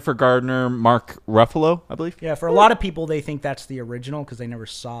 Jennifer Gardner, Mark Ruffalo, I believe. Yeah, for a lot of people, they think that's the original because they never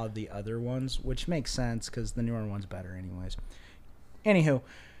saw the other ones, which makes sense because the newer one's better anyways. Anywho,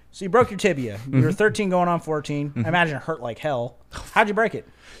 so you broke your tibia. You were 13 going on 14. I imagine it hurt like hell. How'd you break it?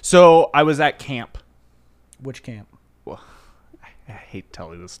 So I was at camp. Which camp? Well, I hate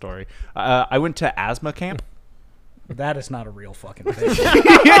telling this story. I went to asthma camp. That is not a real fucking thing.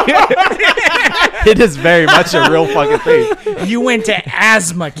 It is very much a real fucking thing. You went to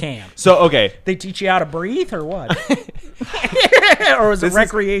asthma camp. So, okay. They teach you how to breathe or what? Or was it This is-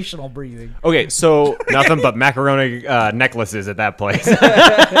 recreational breathing? Okay, so Nothing but macaroni necklaces at that place.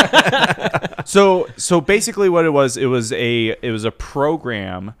 so basically what it was a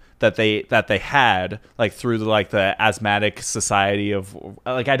program that they had like through the asthmatic society of,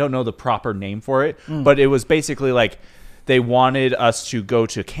 like, I don't know the proper name for it, but it was basically like they wanted us to go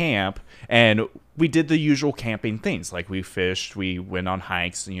to camp, and we did the usual camping things, like we fished, we went on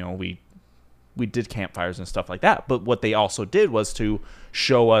hikes, we did campfires and stuff like that. But what they also did was to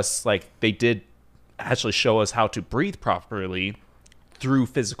show us, like, they did actually show us how to breathe properly through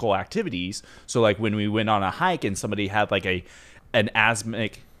physical activities. So like when we went on a hike and somebody had like an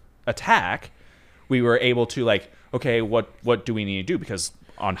asthmatic attack, we were able to, like, okay, what do we need to do? Because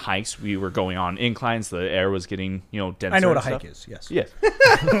on hikes we were going on inclines, the air was getting denser. I know what a and hike stuff. is. Yes. Yes.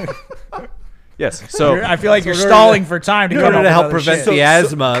 Yes. So I feel like you're stalling for time to In come order up to with help other prevent shit. the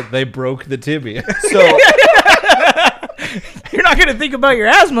asthma, they broke the tibia. so You're not going to think about your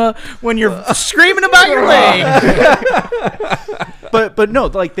asthma when you're screaming about your leg. but no,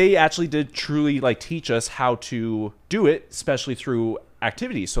 like, they actually did truly, like, teach us how to do it, especially through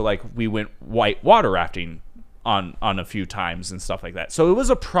activities. So like we went white water rafting on a few times and stuff like that. So it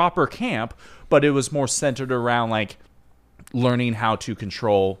was a proper camp, but it was more centered around like learning how to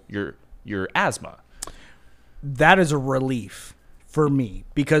control your asthma. That is a relief for me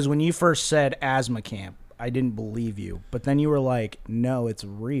because when you first said asthma camp, I didn't believe you. But then you were like, no, it's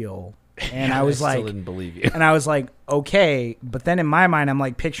real. And I was still like, didn't believe you. and I was like, okay. But then in my mind, I'm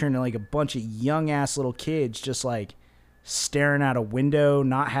like picturing like a bunch of young ass little kids just like staring out a window,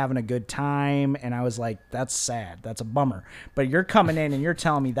 not having a good time. And I was like, that's sad. That's a bummer. But you're coming in and you're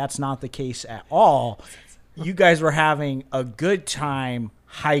telling me that's not the case at all. You guys were having a good time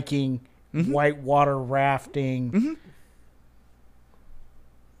hiking, whitewater rafting,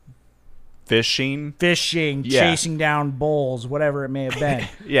 Fishing. fishing, Yeah. chasing down bulls, whatever it may have been.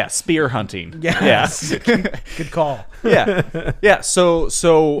 Yeah, spear hunting. Yes. Yeah. Good call. Yeah.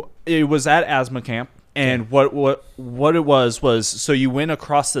 So it was at asthma camp, and what it was so you went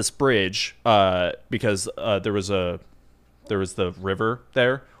across this bridge because there was the river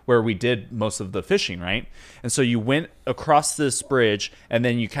there where we did most of the fishing, right? And so you went across this bridge, and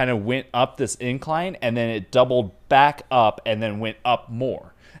then you kind of went up this incline, and then it doubled back up, and then went up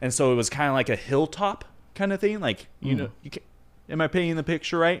more. And so it was kind of like a hilltop kind of thing, like am I painting the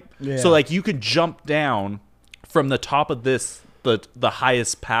picture right? Yeah. So like you could jump down from the top of this the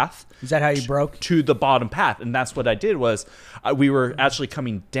highest path Is that how you broke? to the bottom path, and that's what I did was we were actually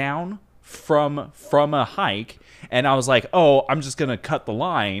coming down from a hike, and I was like, oh, I'm just gonna cut the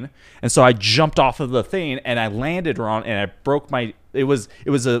line, and so I jumped off of the thing and I landed wrong, and I broke my it was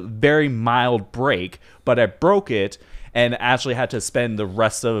a very mild break, but I broke it and actually had to spend the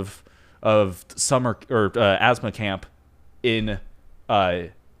rest of summer or asthma camp in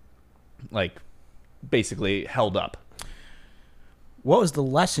like basically held up. What was the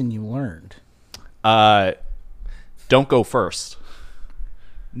lesson you learned? Don't go first.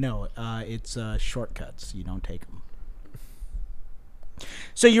 No, it's shortcuts. You don't take them.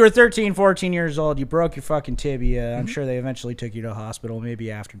 So you were 13, 14 years old. You broke your fucking tibia. I'm sure they eventually took you to a hospital,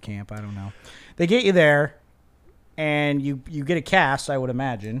 maybe after camp. I don't know. They get you there, and you get a cast, I would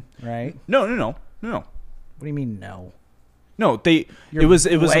imagine, right? No. What do you mean no? No, it Your was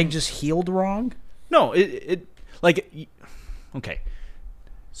leg just healed wrong? no, it like okay.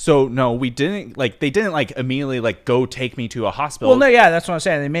 So no, we didn't like they didn't like immediately like go take me to a hospital. Well, no, yeah, that's what I'm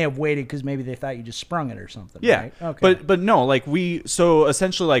saying. They may have waited because maybe they thought you just sprung it or something. Yeah. Right? Okay. But no, like so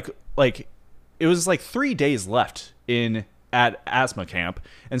essentially like it was like 3 days left at asthma camp.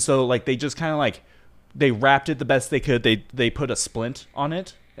 And so like they just kind of like they wrapped it the best they could. They put a splint on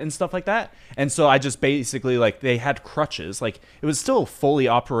it and stuff like that. And so I just basically like they had crutches. Like it was still a fully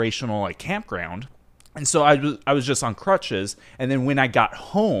operational like campground. And so I was just on crutches, and then when I got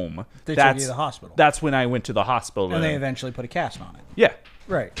home, They took you to the hospital. That's when I went to the hospital. and they eventually put a cast on it. yeah,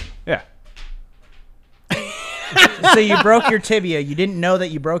 Right. yeah. So you broke your tibia. You didn't know that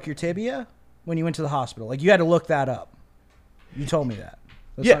you broke your tibia when you went to the hospital. Like you had to look that up. You told me that.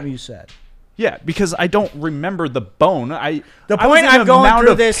 That's Yeah. something you said. Yeah, because I don't remember the bone. The I point was in I'm an going amount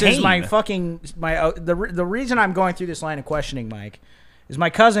through of this is pain. my fucking the reason I'm going through this line of questioning, Mike, is my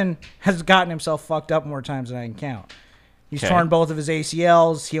cousin has gotten himself fucked up more times than I can count. He's Okay. torn both of his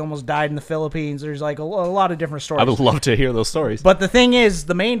ACLs. He almost died in the Philippines. There's like a lot of different stories. I would love to hear those stories. But the thing is,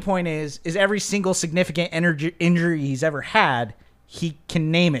 the main point is every single significant injury he's ever had, he can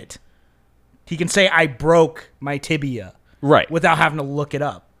name it. He can say, "I broke my tibia," Right. without having to look it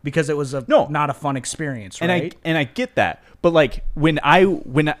up because it was not a fun experience, right? And I get that, but like when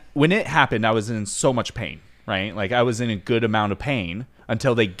it happened, I was in so much pain, right? Like I was in a good amount of pain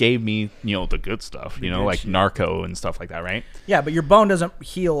until they gave me, the good stuff, like narco and stuff like that, right? Yeah, but your bone doesn't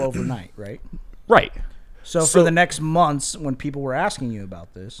heal overnight, right? Right. So for the next months, when people were asking you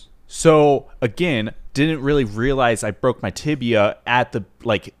about this, So again, didn't really realize I broke my tibia at the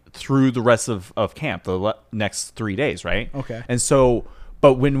through the rest of camp, the next 3 days, right? Okay. And so,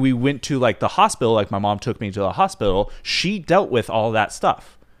 but when we went to like the hospital, like my mom took me to the hospital, she dealt with all that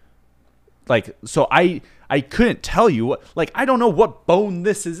stuff. Like, so I couldn't tell you what, like, I don't know what bone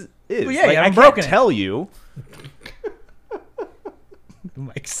this is. Well, yeah, like, you I haven't can't broken it. tell you.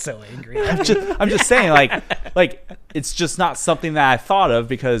 Mike's so angry. I'm just saying, like it's just not something that I thought of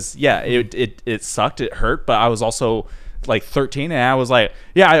because it sucked, it hurt, but I was also like 13 and I was like,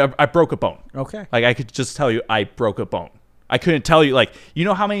 I broke a bone. Okay. Like I could just tell you I broke a bone. I couldn't tell you like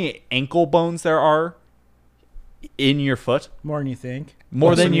how many ankle bones there are in your foot? More than you think.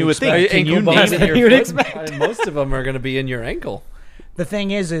 More than you would think. Can Ankle you bones name in it? your You'd foot? expect. Most of them are going to be in your ankle. The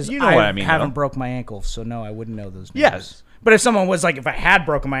thing is You know what I mean, haven't though. broke my ankle, so no, I wouldn't know those names. Yes. But if someone was like, if I had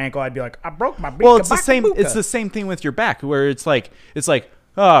broken my ankle, I'd be like, I broke my Well, it's the same. bika-baka-booka. It's the same thing with your back, where it's like,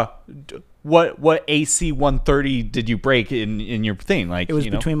 what AC 130 did you break in your thing? Like It was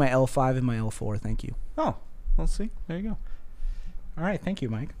between my L5 and my L4. Thank you. Oh, well, see, there you go. All right, thank you,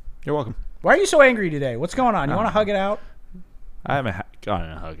 Mike. You're welcome. Why are you so angry today? What's going on? You want to hug it out? I haven't gotten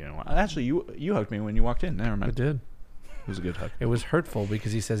a hug in a while. Actually, you hugged me when you walked in. Never I mind. did. It was a good hug. It was hurtful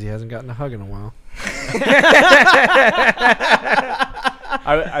because he says he hasn't gotten a hug in a while.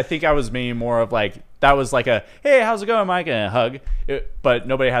 I think I was meaning more of like that was like a hey, how's it going, Mike, and a hug. But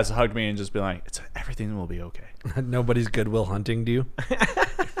nobody has to hug me and just be like, everything will be okay. Nobody's Goodwill Hunting, do you?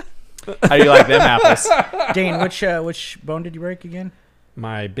 How do you like them apples? Dane, which bone did you break again?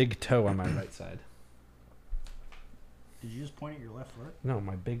 My big toe on my right side. Did you just point at your left foot? No,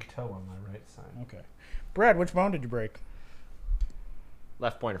 my big toe on my right side. Okay. Brad, which bone did you break?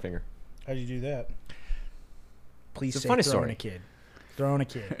 Left pointer finger. How'd you do that? Please It's a say funny throwing story. a kid. Throwing a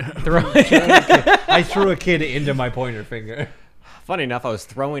kid. I threw a kid into my pointer finger. Funny enough, I was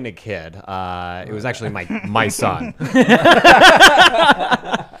throwing a kid. It was actually my son.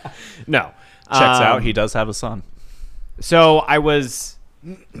 No. Checks out. He does have a son. So I was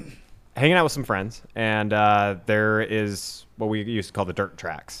hanging out with some friends, and there is what we used to call the dirt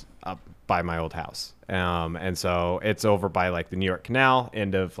tracks up by my old house. And so it's over by like the New York Canal,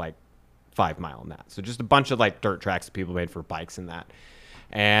 end of like 5 Mile and that. So just a bunch of like dirt tracks that people made for bikes and that.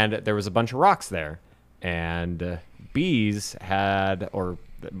 And there was a bunch of rocks there. And bees had, or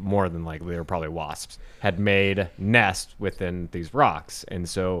more than likely, they were probably wasps, had made nests within these rocks. And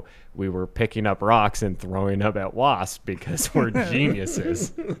so we were picking up rocks and throwing them at wasps because we're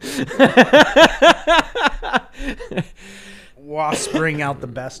geniuses. Wasps bring out the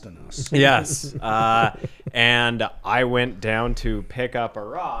best in us. Yes. And I went down to pick up a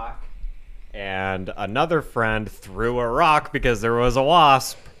rock, and another friend threw a rock because there was a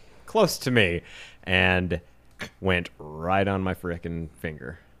wasp close to me and went right on my frickin'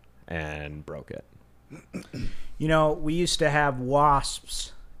 finger and broke it. You know, we used to have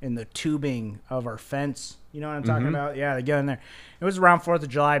wasps in the tubing of our fence. You know what I'm talking about? Yeah, they go in there. It was around 4th of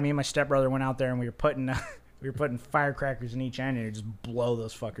July. Me and my stepbrother went out there, and we were putting firecrackers in each end, and it just blow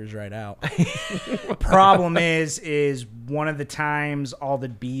those fuckers right out. Problem is one of the times all the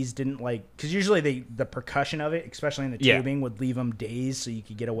bees didn't like, because usually the percussion of it, especially in the tubing, would leave them dazed so you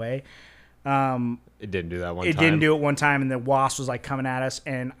could get away. It didn't do that one time. It didn't do it one time, and the wasp was like coming at us,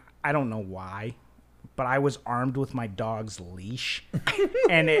 and I don't know why, but I was armed with my dog's leash,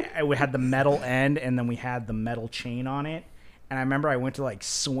 and it had the metal end, and then we had the metal chain on it. And I remember I went to like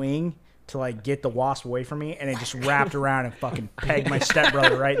swing to like get the wasp away from me, and it just wrapped around and fucking pegged my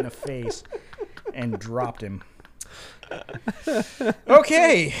stepbrother right in the face and dropped him.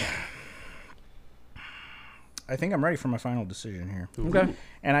 Okay. I think I'm ready for my final decision here. Okay.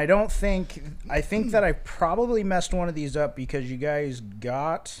 And I think that I probably messed one of these up because you guys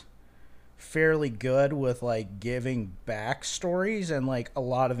got fairly good with like giving backstories and like a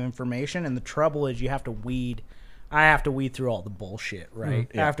lot of information. And the trouble is I have to weed through all the bullshit, right?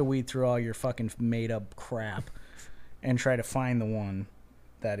 I have to weed through all your fucking made up crap and try to find the one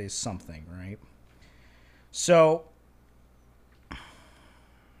that is something, right? So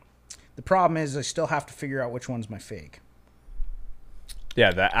the problem is I still have to figure out which one's my fake.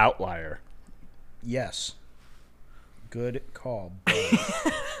 Yeah, the outlier. Yes. Good call, bud.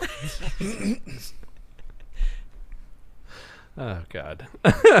 Oh, God.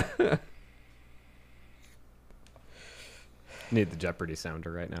 Need the Jeopardy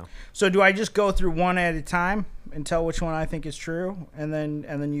sounder right now. So do I just go through one at a time and tell which one I think is true, and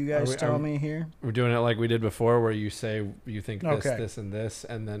then you guys tell me here? We're doing it like we did before, where you say you think this, Okay. this, and this,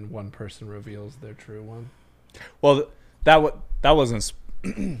 and then one person reveals their true one. Well, that wasn't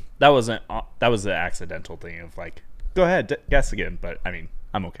that was the accidental thing of like, go ahead, guess again. But I mean,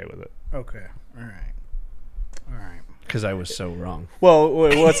 I'm okay with it. Okay. All right. Because I was so wrong. Well,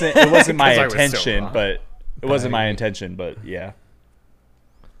 it wasn't my 'Cause I was so intention, wrong. but it wasn't my intention. But yeah,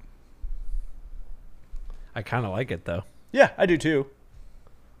 I kind of like it, though. yeah, I do too.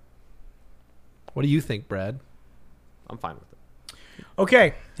 What do you think, Brad? I'm fine with it.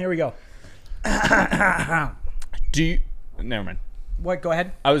 Okay. Here we go. Do you? Never mind. What? Go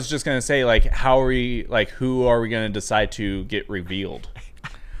ahead. I was just gonna say, like, who are we gonna decide to get revealed?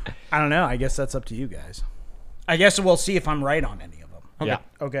 I don't know. I guess that's up to you guys. I guess we'll see if I'm right on any of them. Yeah,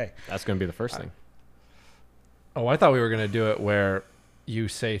 Okay. that's going to be the first thing. Oh, I thought we were going to do it where you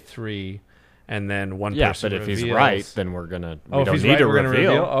say 3, and then one Yeah, person but if he's reveals. right, then we're gonna. Oh, We if don't he's need right, to we're gonna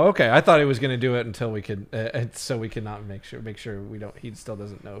reveal. Oh, okay. I thought he was going to do it until we could, so we could not make sure we don't. He still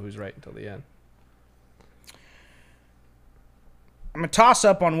doesn't know who's right until the end. I'm going to toss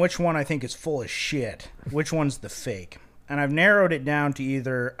up on which one I think is full of shit. Which one's the fake. And I've narrowed it down to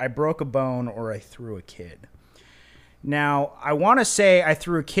either I broke a bone or I threw a kid. Now, I want to say I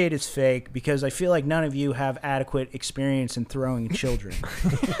threw a kid is fake because I feel like none of you have adequate experience in throwing children.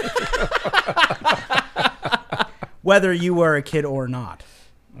 Whether you were a kid or not.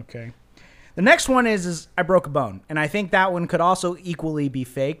 Okay. The next one is I broke a bone. And I think that one could also equally be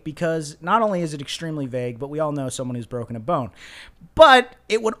fake because not only is it extremely vague, but we all know someone who's broken a bone. But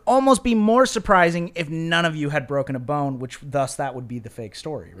it would almost be more surprising if none of you had broken a bone, which thus that would be the fake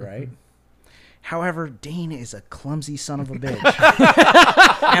story, right? However, Dane is a clumsy son of a bitch.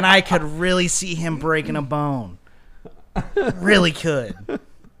 And I could really see him breaking a bone. Really could.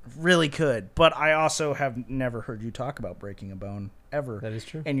 Really could. But I also have never heard you talk about breaking a bone ever. That is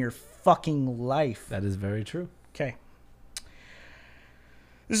true. In your fucking life. That is very true. Okay.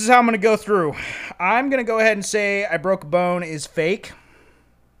 This is how I'm going to go through. I'm going to go ahead and say I broke a bone is fake.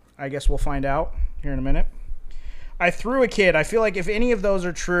 I guess we'll find out here in a minute. I threw a kid. I feel like if any of those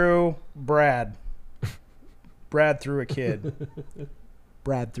are true, Brad. Brad threw a kid.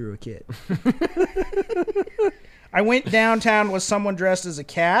 Brad threw a kid. I went downtown with someone dressed as a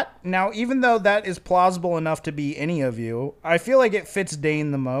cat. Now, even though that is plausible enough to be any of you, I feel like it fits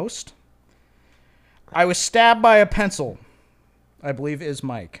Dane the most. I was stabbed by a pencil. I believe is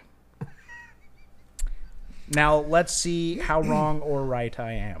Mike. Now, let's see how wrong or right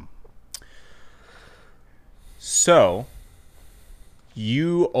I am. So,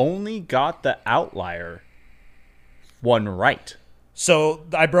 you only got the outlier one right. So,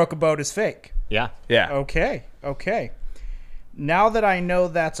 I broke a boat is fake. Yeah. Yeah. Okay. Now that I know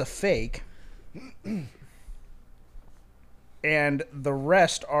that's a fake, and the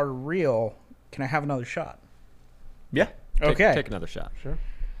rest are real, can I have another shot? Yeah. Okay. Take another shot. Sure.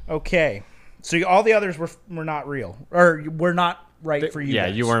 Okay. So all the others were not real, or were not right for you. Yeah,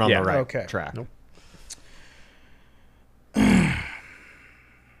 guys. you weren't on Yeah. the right Okay. track. Nope.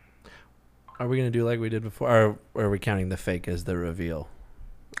 Are we gonna do like we did before, or are we counting the fake as the reveal?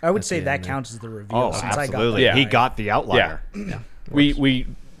 I would At say the that end, counts as the reveal. Oh, since I got absolutely. that Yeah. He right. got the outlier. Yeah. We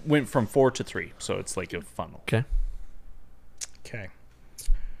went from 4 to 3, so it's like a funnel. Okay. Okay.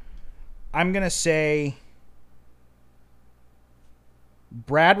 I'm gonna say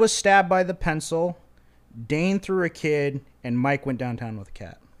Brad was stabbed by the pencil, Dane threw a kid, and Mike went downtown with a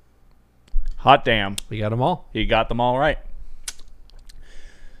cat. Hot damn, We got them all. he got them all right.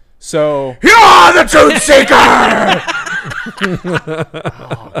 So, You're the truth seeker!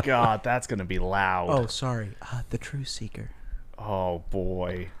 oh god, that's gonna be loud. Oh, sorry. The truth seeker. Oh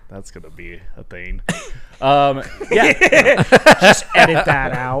boy, that's gonna be a thing. Yeah, Just edit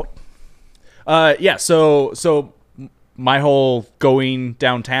that out. yeah. So my whole going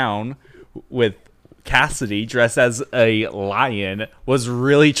downtown with Cassidy dressed as a lion was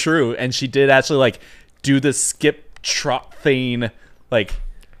really true, and she did actually like do the skip trot thing, like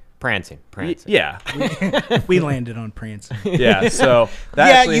Prancing. yeah, We landed on prancing. yeah. So that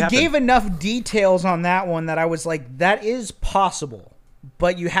Yeah, actually you happened. gave enough details on that one that I was like, that is possible.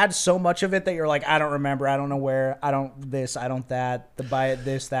 But you had so much of it that you're like, I don't remember, I don't know where, I don't this, I don't that, the buy it,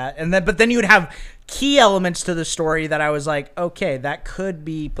 this, that, and then but then you would have key elements to the story that I was like, okay, that could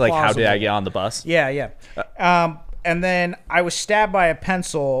be plausible. like how did I get on the bus? Yeah, yeah. And then I was stabbed by a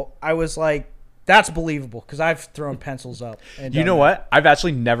pencil. I was like, that's believable because I've thrown pencils up. And You done know that. what? I've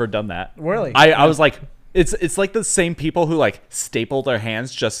actually never done that. Really? I was like, it's like the same people who like staple their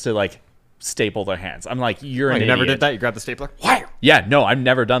hands just to like staple their hands. I'm like, you're Oh, an you never idiot. did that? You grabbed the stapler? Why? Yeah, no, I've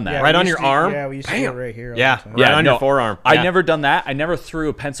never done that. Yeah, Right we on used your arm? Yeah, we used to do it right here. all Yeah. the time. Right on your forearm. I Yeah. never done that. I never threw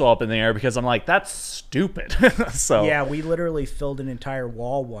a pencil up in the air because I'm like, that's stupid. So Yeah, we literally filled an entire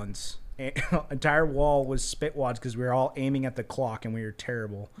wall once. Entire wall was spit wads because we were all aiming at the clock and we were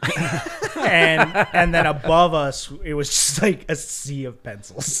terrible. and then above us, it was just like a sea of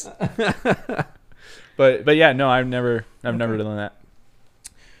pencils. but yeah, no, I've never done that.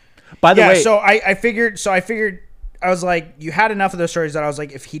 By the Yeah, way, so I figured I was like, you had enough of those stories that I was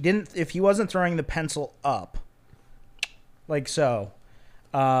like, if he wasn't throwing the pencil up, like so,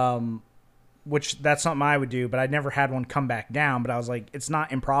 which that's something I would do, but I never had one come back down. But I was like, it's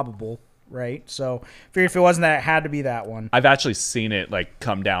not improbable, right? So figured if it wasn't that, it had to be that one. I've actually seen it like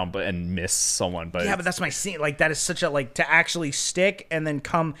come down and miss someone, but Yeah, but that's my scene. Like that is such a like to actually stick and then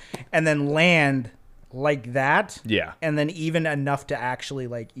come and then land like that. yeah, And then even enough to actually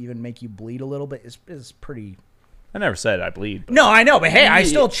like even make you bleed a little bit is pretty. I never said I bleed. But No, I know, but hey, I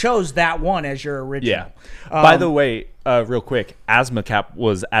still chose that one as your original. yeah. By the way, real quick, asthma cap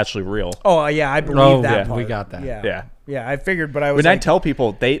was actually real. Oh yeah, I believe Oh, that. yeah, part. we got that. Yeah, Yeah. yeah. I figured, but I was When I like, tell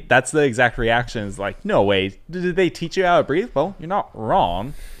people that's the exact reaction is like, no way. Did they teach you how to breathe? Well, you're not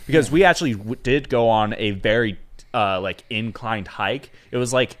wrong because we actually did go on a very like inclined hike. It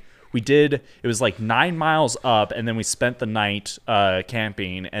was like it was like 9 miles up and then we spent the night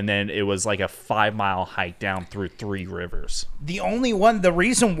camping and then it was like a 5-mile hike down through 3 rivers. the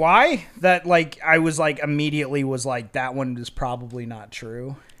reason why that like I was like immediately was like that one is probably not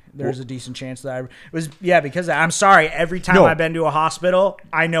true. There's a decent chance that because I'm sorry. Every time No. I've been to a hospital,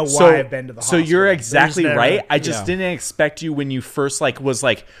 I know why I've been to the hospital. So you're exactly There's right. never- I just Yeah. didn't expect you when you first like was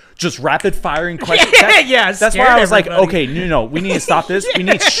like just rapid firing questions. Yeah, That's why scared I was like, everybody. okay, no, we need to stop this. We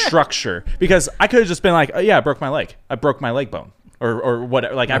need structure because I could have just been like, oh, yeah, I broke my leg. I broke my leg bone or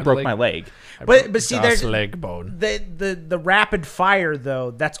whatever. Like I broke leg. my leg. But see, Das there's leg bone. the rapid fire though.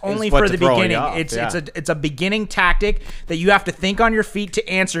 That's only what for to the throw you beginning. off, It's a beginning tactic that you have to think on your feet to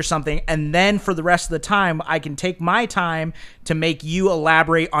answer something, and then for the rest of the time, I can take my time to make you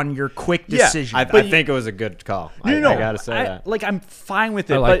elaborate on your quick Yeah, decision. I think it was a good call. I gotta say that. Like I'm fine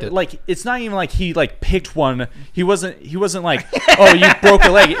with it, liked but it. like it's not even like he like picked one. He wasn't like, oh, you broke a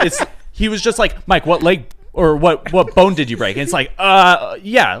leg. He was just like, Mike, what leg or what bone did you break? And it's like,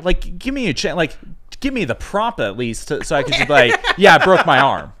 yeah, like give me a chance, like give me the prompt at least so I could just be like, yeah, I broke my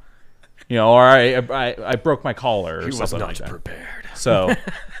arm, or I broke my collar or something like that. prepared. So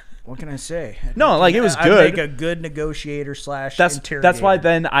what can I say? no, like it was I good. make a good negotiator / That's interrogator. why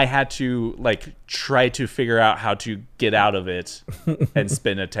then I had to like try to figure out how to get out of it and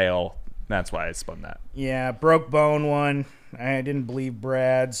spin a tail. That's why I spun that. Yeah, broke bone one. I didn't believe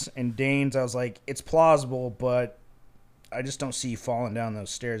Brad's and Dane's. I was like, it's plausible, but I just don't see you falling down those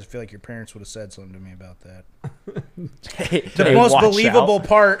stairs. I feel like your parents would have said something to me about that. The most believable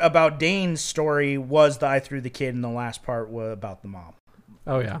part about Dane's story was that I threw the kid, and the last part was about the mom.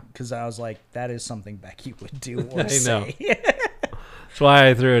 Oh yeah. Because I was like, that is something Becky would do or I know. say. That's why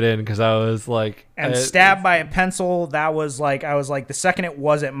I threw it in because I was like, And stabbed by a pencil, that was like, I was like, the second it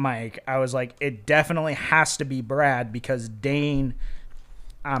wasn't Mike, I was like, it definitely has to be Brad because Dane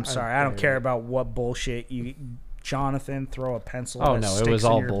I'm sorry. I don't care about what bullshit you, Jonathan. Throw a pencil. Oh that no, it sticks was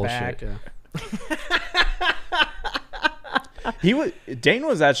in all your bullshit. back. Yeah. Dane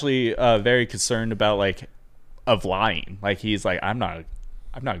was actually very concerned about of lying. Like he's like, I'm not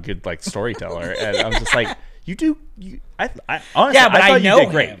a good storyteller, and I'm just like, I honestly, Yeah, but I thought know you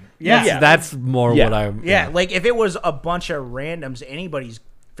did great. him. Yeah. That's more Yeah. what I'm. Yeah, like if it was a bunch of randoms, anybody's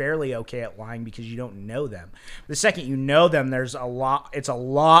fairly okay at lying because you don't know them. The second you know them, it's a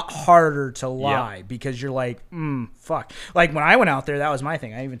lot harder to lie because you're like, fuck. Like when I went out there, that was my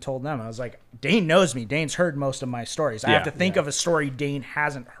thing. I even told them, I was like, Dane knows me. Dane's heard most of my stories. I have to think of a story Dane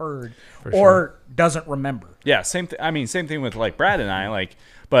hasn't heard or doesn't remember. Yeah, same thing. I mean, same thing with Brad and I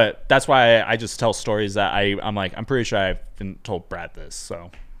but that's why I just tell stories that I'm like, I'm pretty sure I've been told Brad this.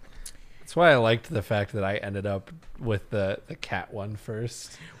 So That's why I liked the fact that I ended up with the cat one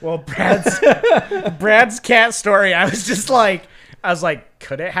first. Well, Brad's cat story, I was like,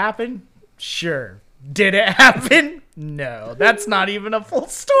 could it happen? Sure. Did it happen? No. That's not even a full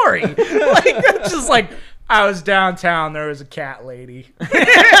story. It's just like, I was downtown, there was a cat lady.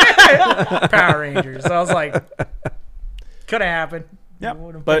 Power Rangers. I was like, could have happened. yeah,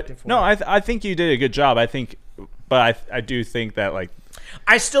 Would've but picked it for no, it. I think you did a good job. I do think that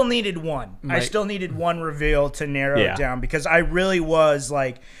I still needed one. I Mike- still needed one reveal to narrow Yeah. it down because I really was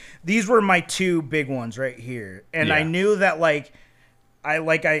like, these were my two big ones right here, and I Yeah. knew that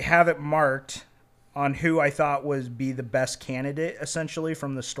I have it marked on who I thought would be the best candidate essentially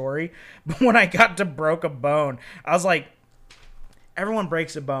from the story. But when I got to Broke a Bone, I was like, everyone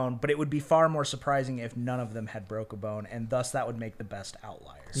breaks a bone, but it would be far more surprising if none of them had broke a bone, and thus that would make the best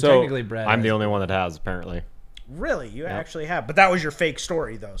outlier. So Technically, Brad. I'm has- the only one that has, apparently. Really, you actually have, but that was your fake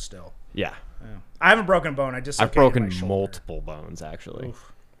story though. Still, Yeah. I haven't broken a bone. I just I've broken multiple bones, actually.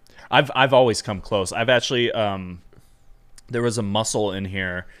 I've always come close. I've actually there was a muscle in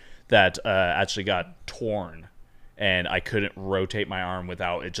here that actually got torn, and I couldn't rotate my arm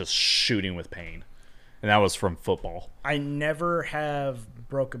without it just shooting with pain, and that was from football. I never have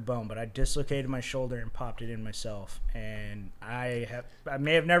broke a bone, but I dislocated my shoulder and popped it in myself. And I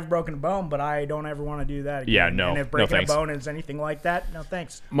may have never broken a bone, but I don't ever want to do that again. Yeah, no, And if no breaking a thanks. bone is anything like that, no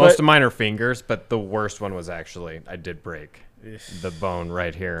thanks. Most But- of mine are fingers, but the worst one was actually I did break the bone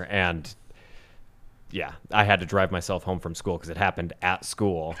right here, and yeah, I had to drive myself home from school because it happened at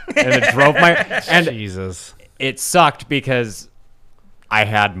school, and it drove my and Jesus. it sucked because I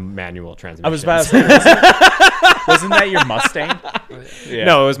had manual transmission. I was about to say, wasn't that your Mustang? Yeah.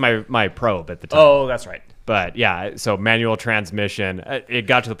 No, it was my probe at the time. Oh, that's right. But yeah, so manual transmission. It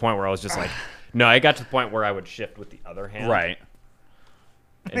got to the point where I was just like, no, I got to the point where I would shift with the other hand, Right.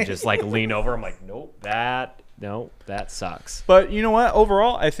 and just lean over. I'm like, nope, that sucks. But you know what?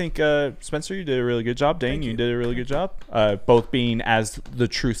 Overall, I think Spencer, you did a really good job. Dane, you did a really good job. Both being as the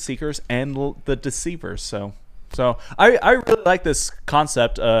truth seekers and the deceivers. So I really like this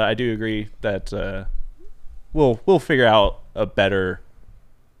concept. I do agree that we'll figure out a better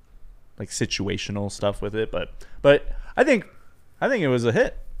situational stuff with it. But I think it was a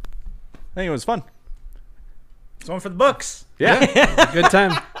hit. I think it was fun. It's one for the books. Yeah. Good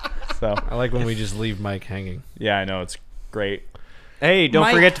time. So I like when we just leave Mike hanging. yeah, I know it's great. Hey, don't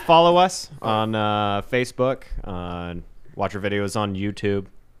Mike- forget to follow us on Facebook, watch our videos on YouTube,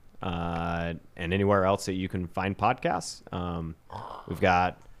 and anywhere else that you can find podcasts. We've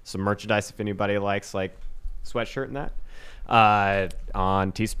got some merchandise if anybody likes sweatshirt and that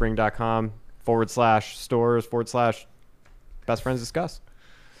on teespring.com/stores/best friends discuss.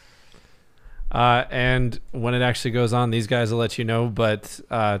 And when it actually goes on, these guys will let you know. But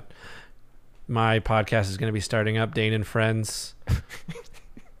my podcast is going to be starting up, Dane and Friends.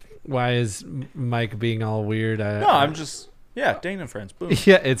 Why is Mike being all weird? No, I'm just Dane and Friends. Boom.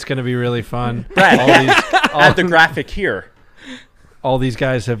 Yeah, it's going to be really fun. Brad, all these, add the graphic here. all these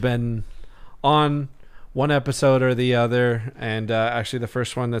guys have been on one episode or the other, and actually the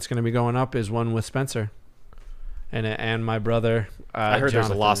first one that's going to be going up is one with Spencer and my brother. I heard there's a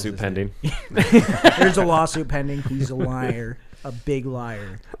Jonathan lawsuit is his name. pending. There's a lawsuit pending. He's a liar. A big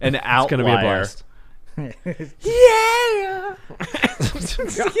liar. An It's outlier. going to be a blast. Yeah.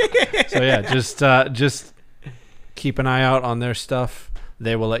 So yeah, just keep an eye out on their stuff.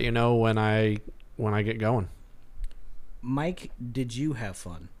 They will let you know when I get going. Mike, did you have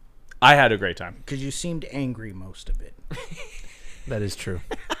fun? I had a great time. Because you seemed angry most of it. That is true.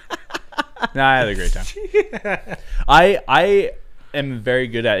 No, I had a great time. I am very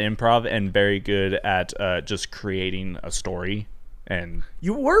good at improv and very good at just creating a story. And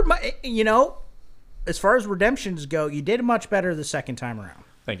You were, as far as redemptions go, you did much better the second time around.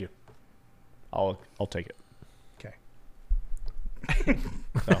 thank you. I'll take it. Okay.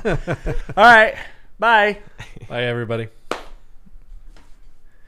 All right. Bye. Bye, everybody.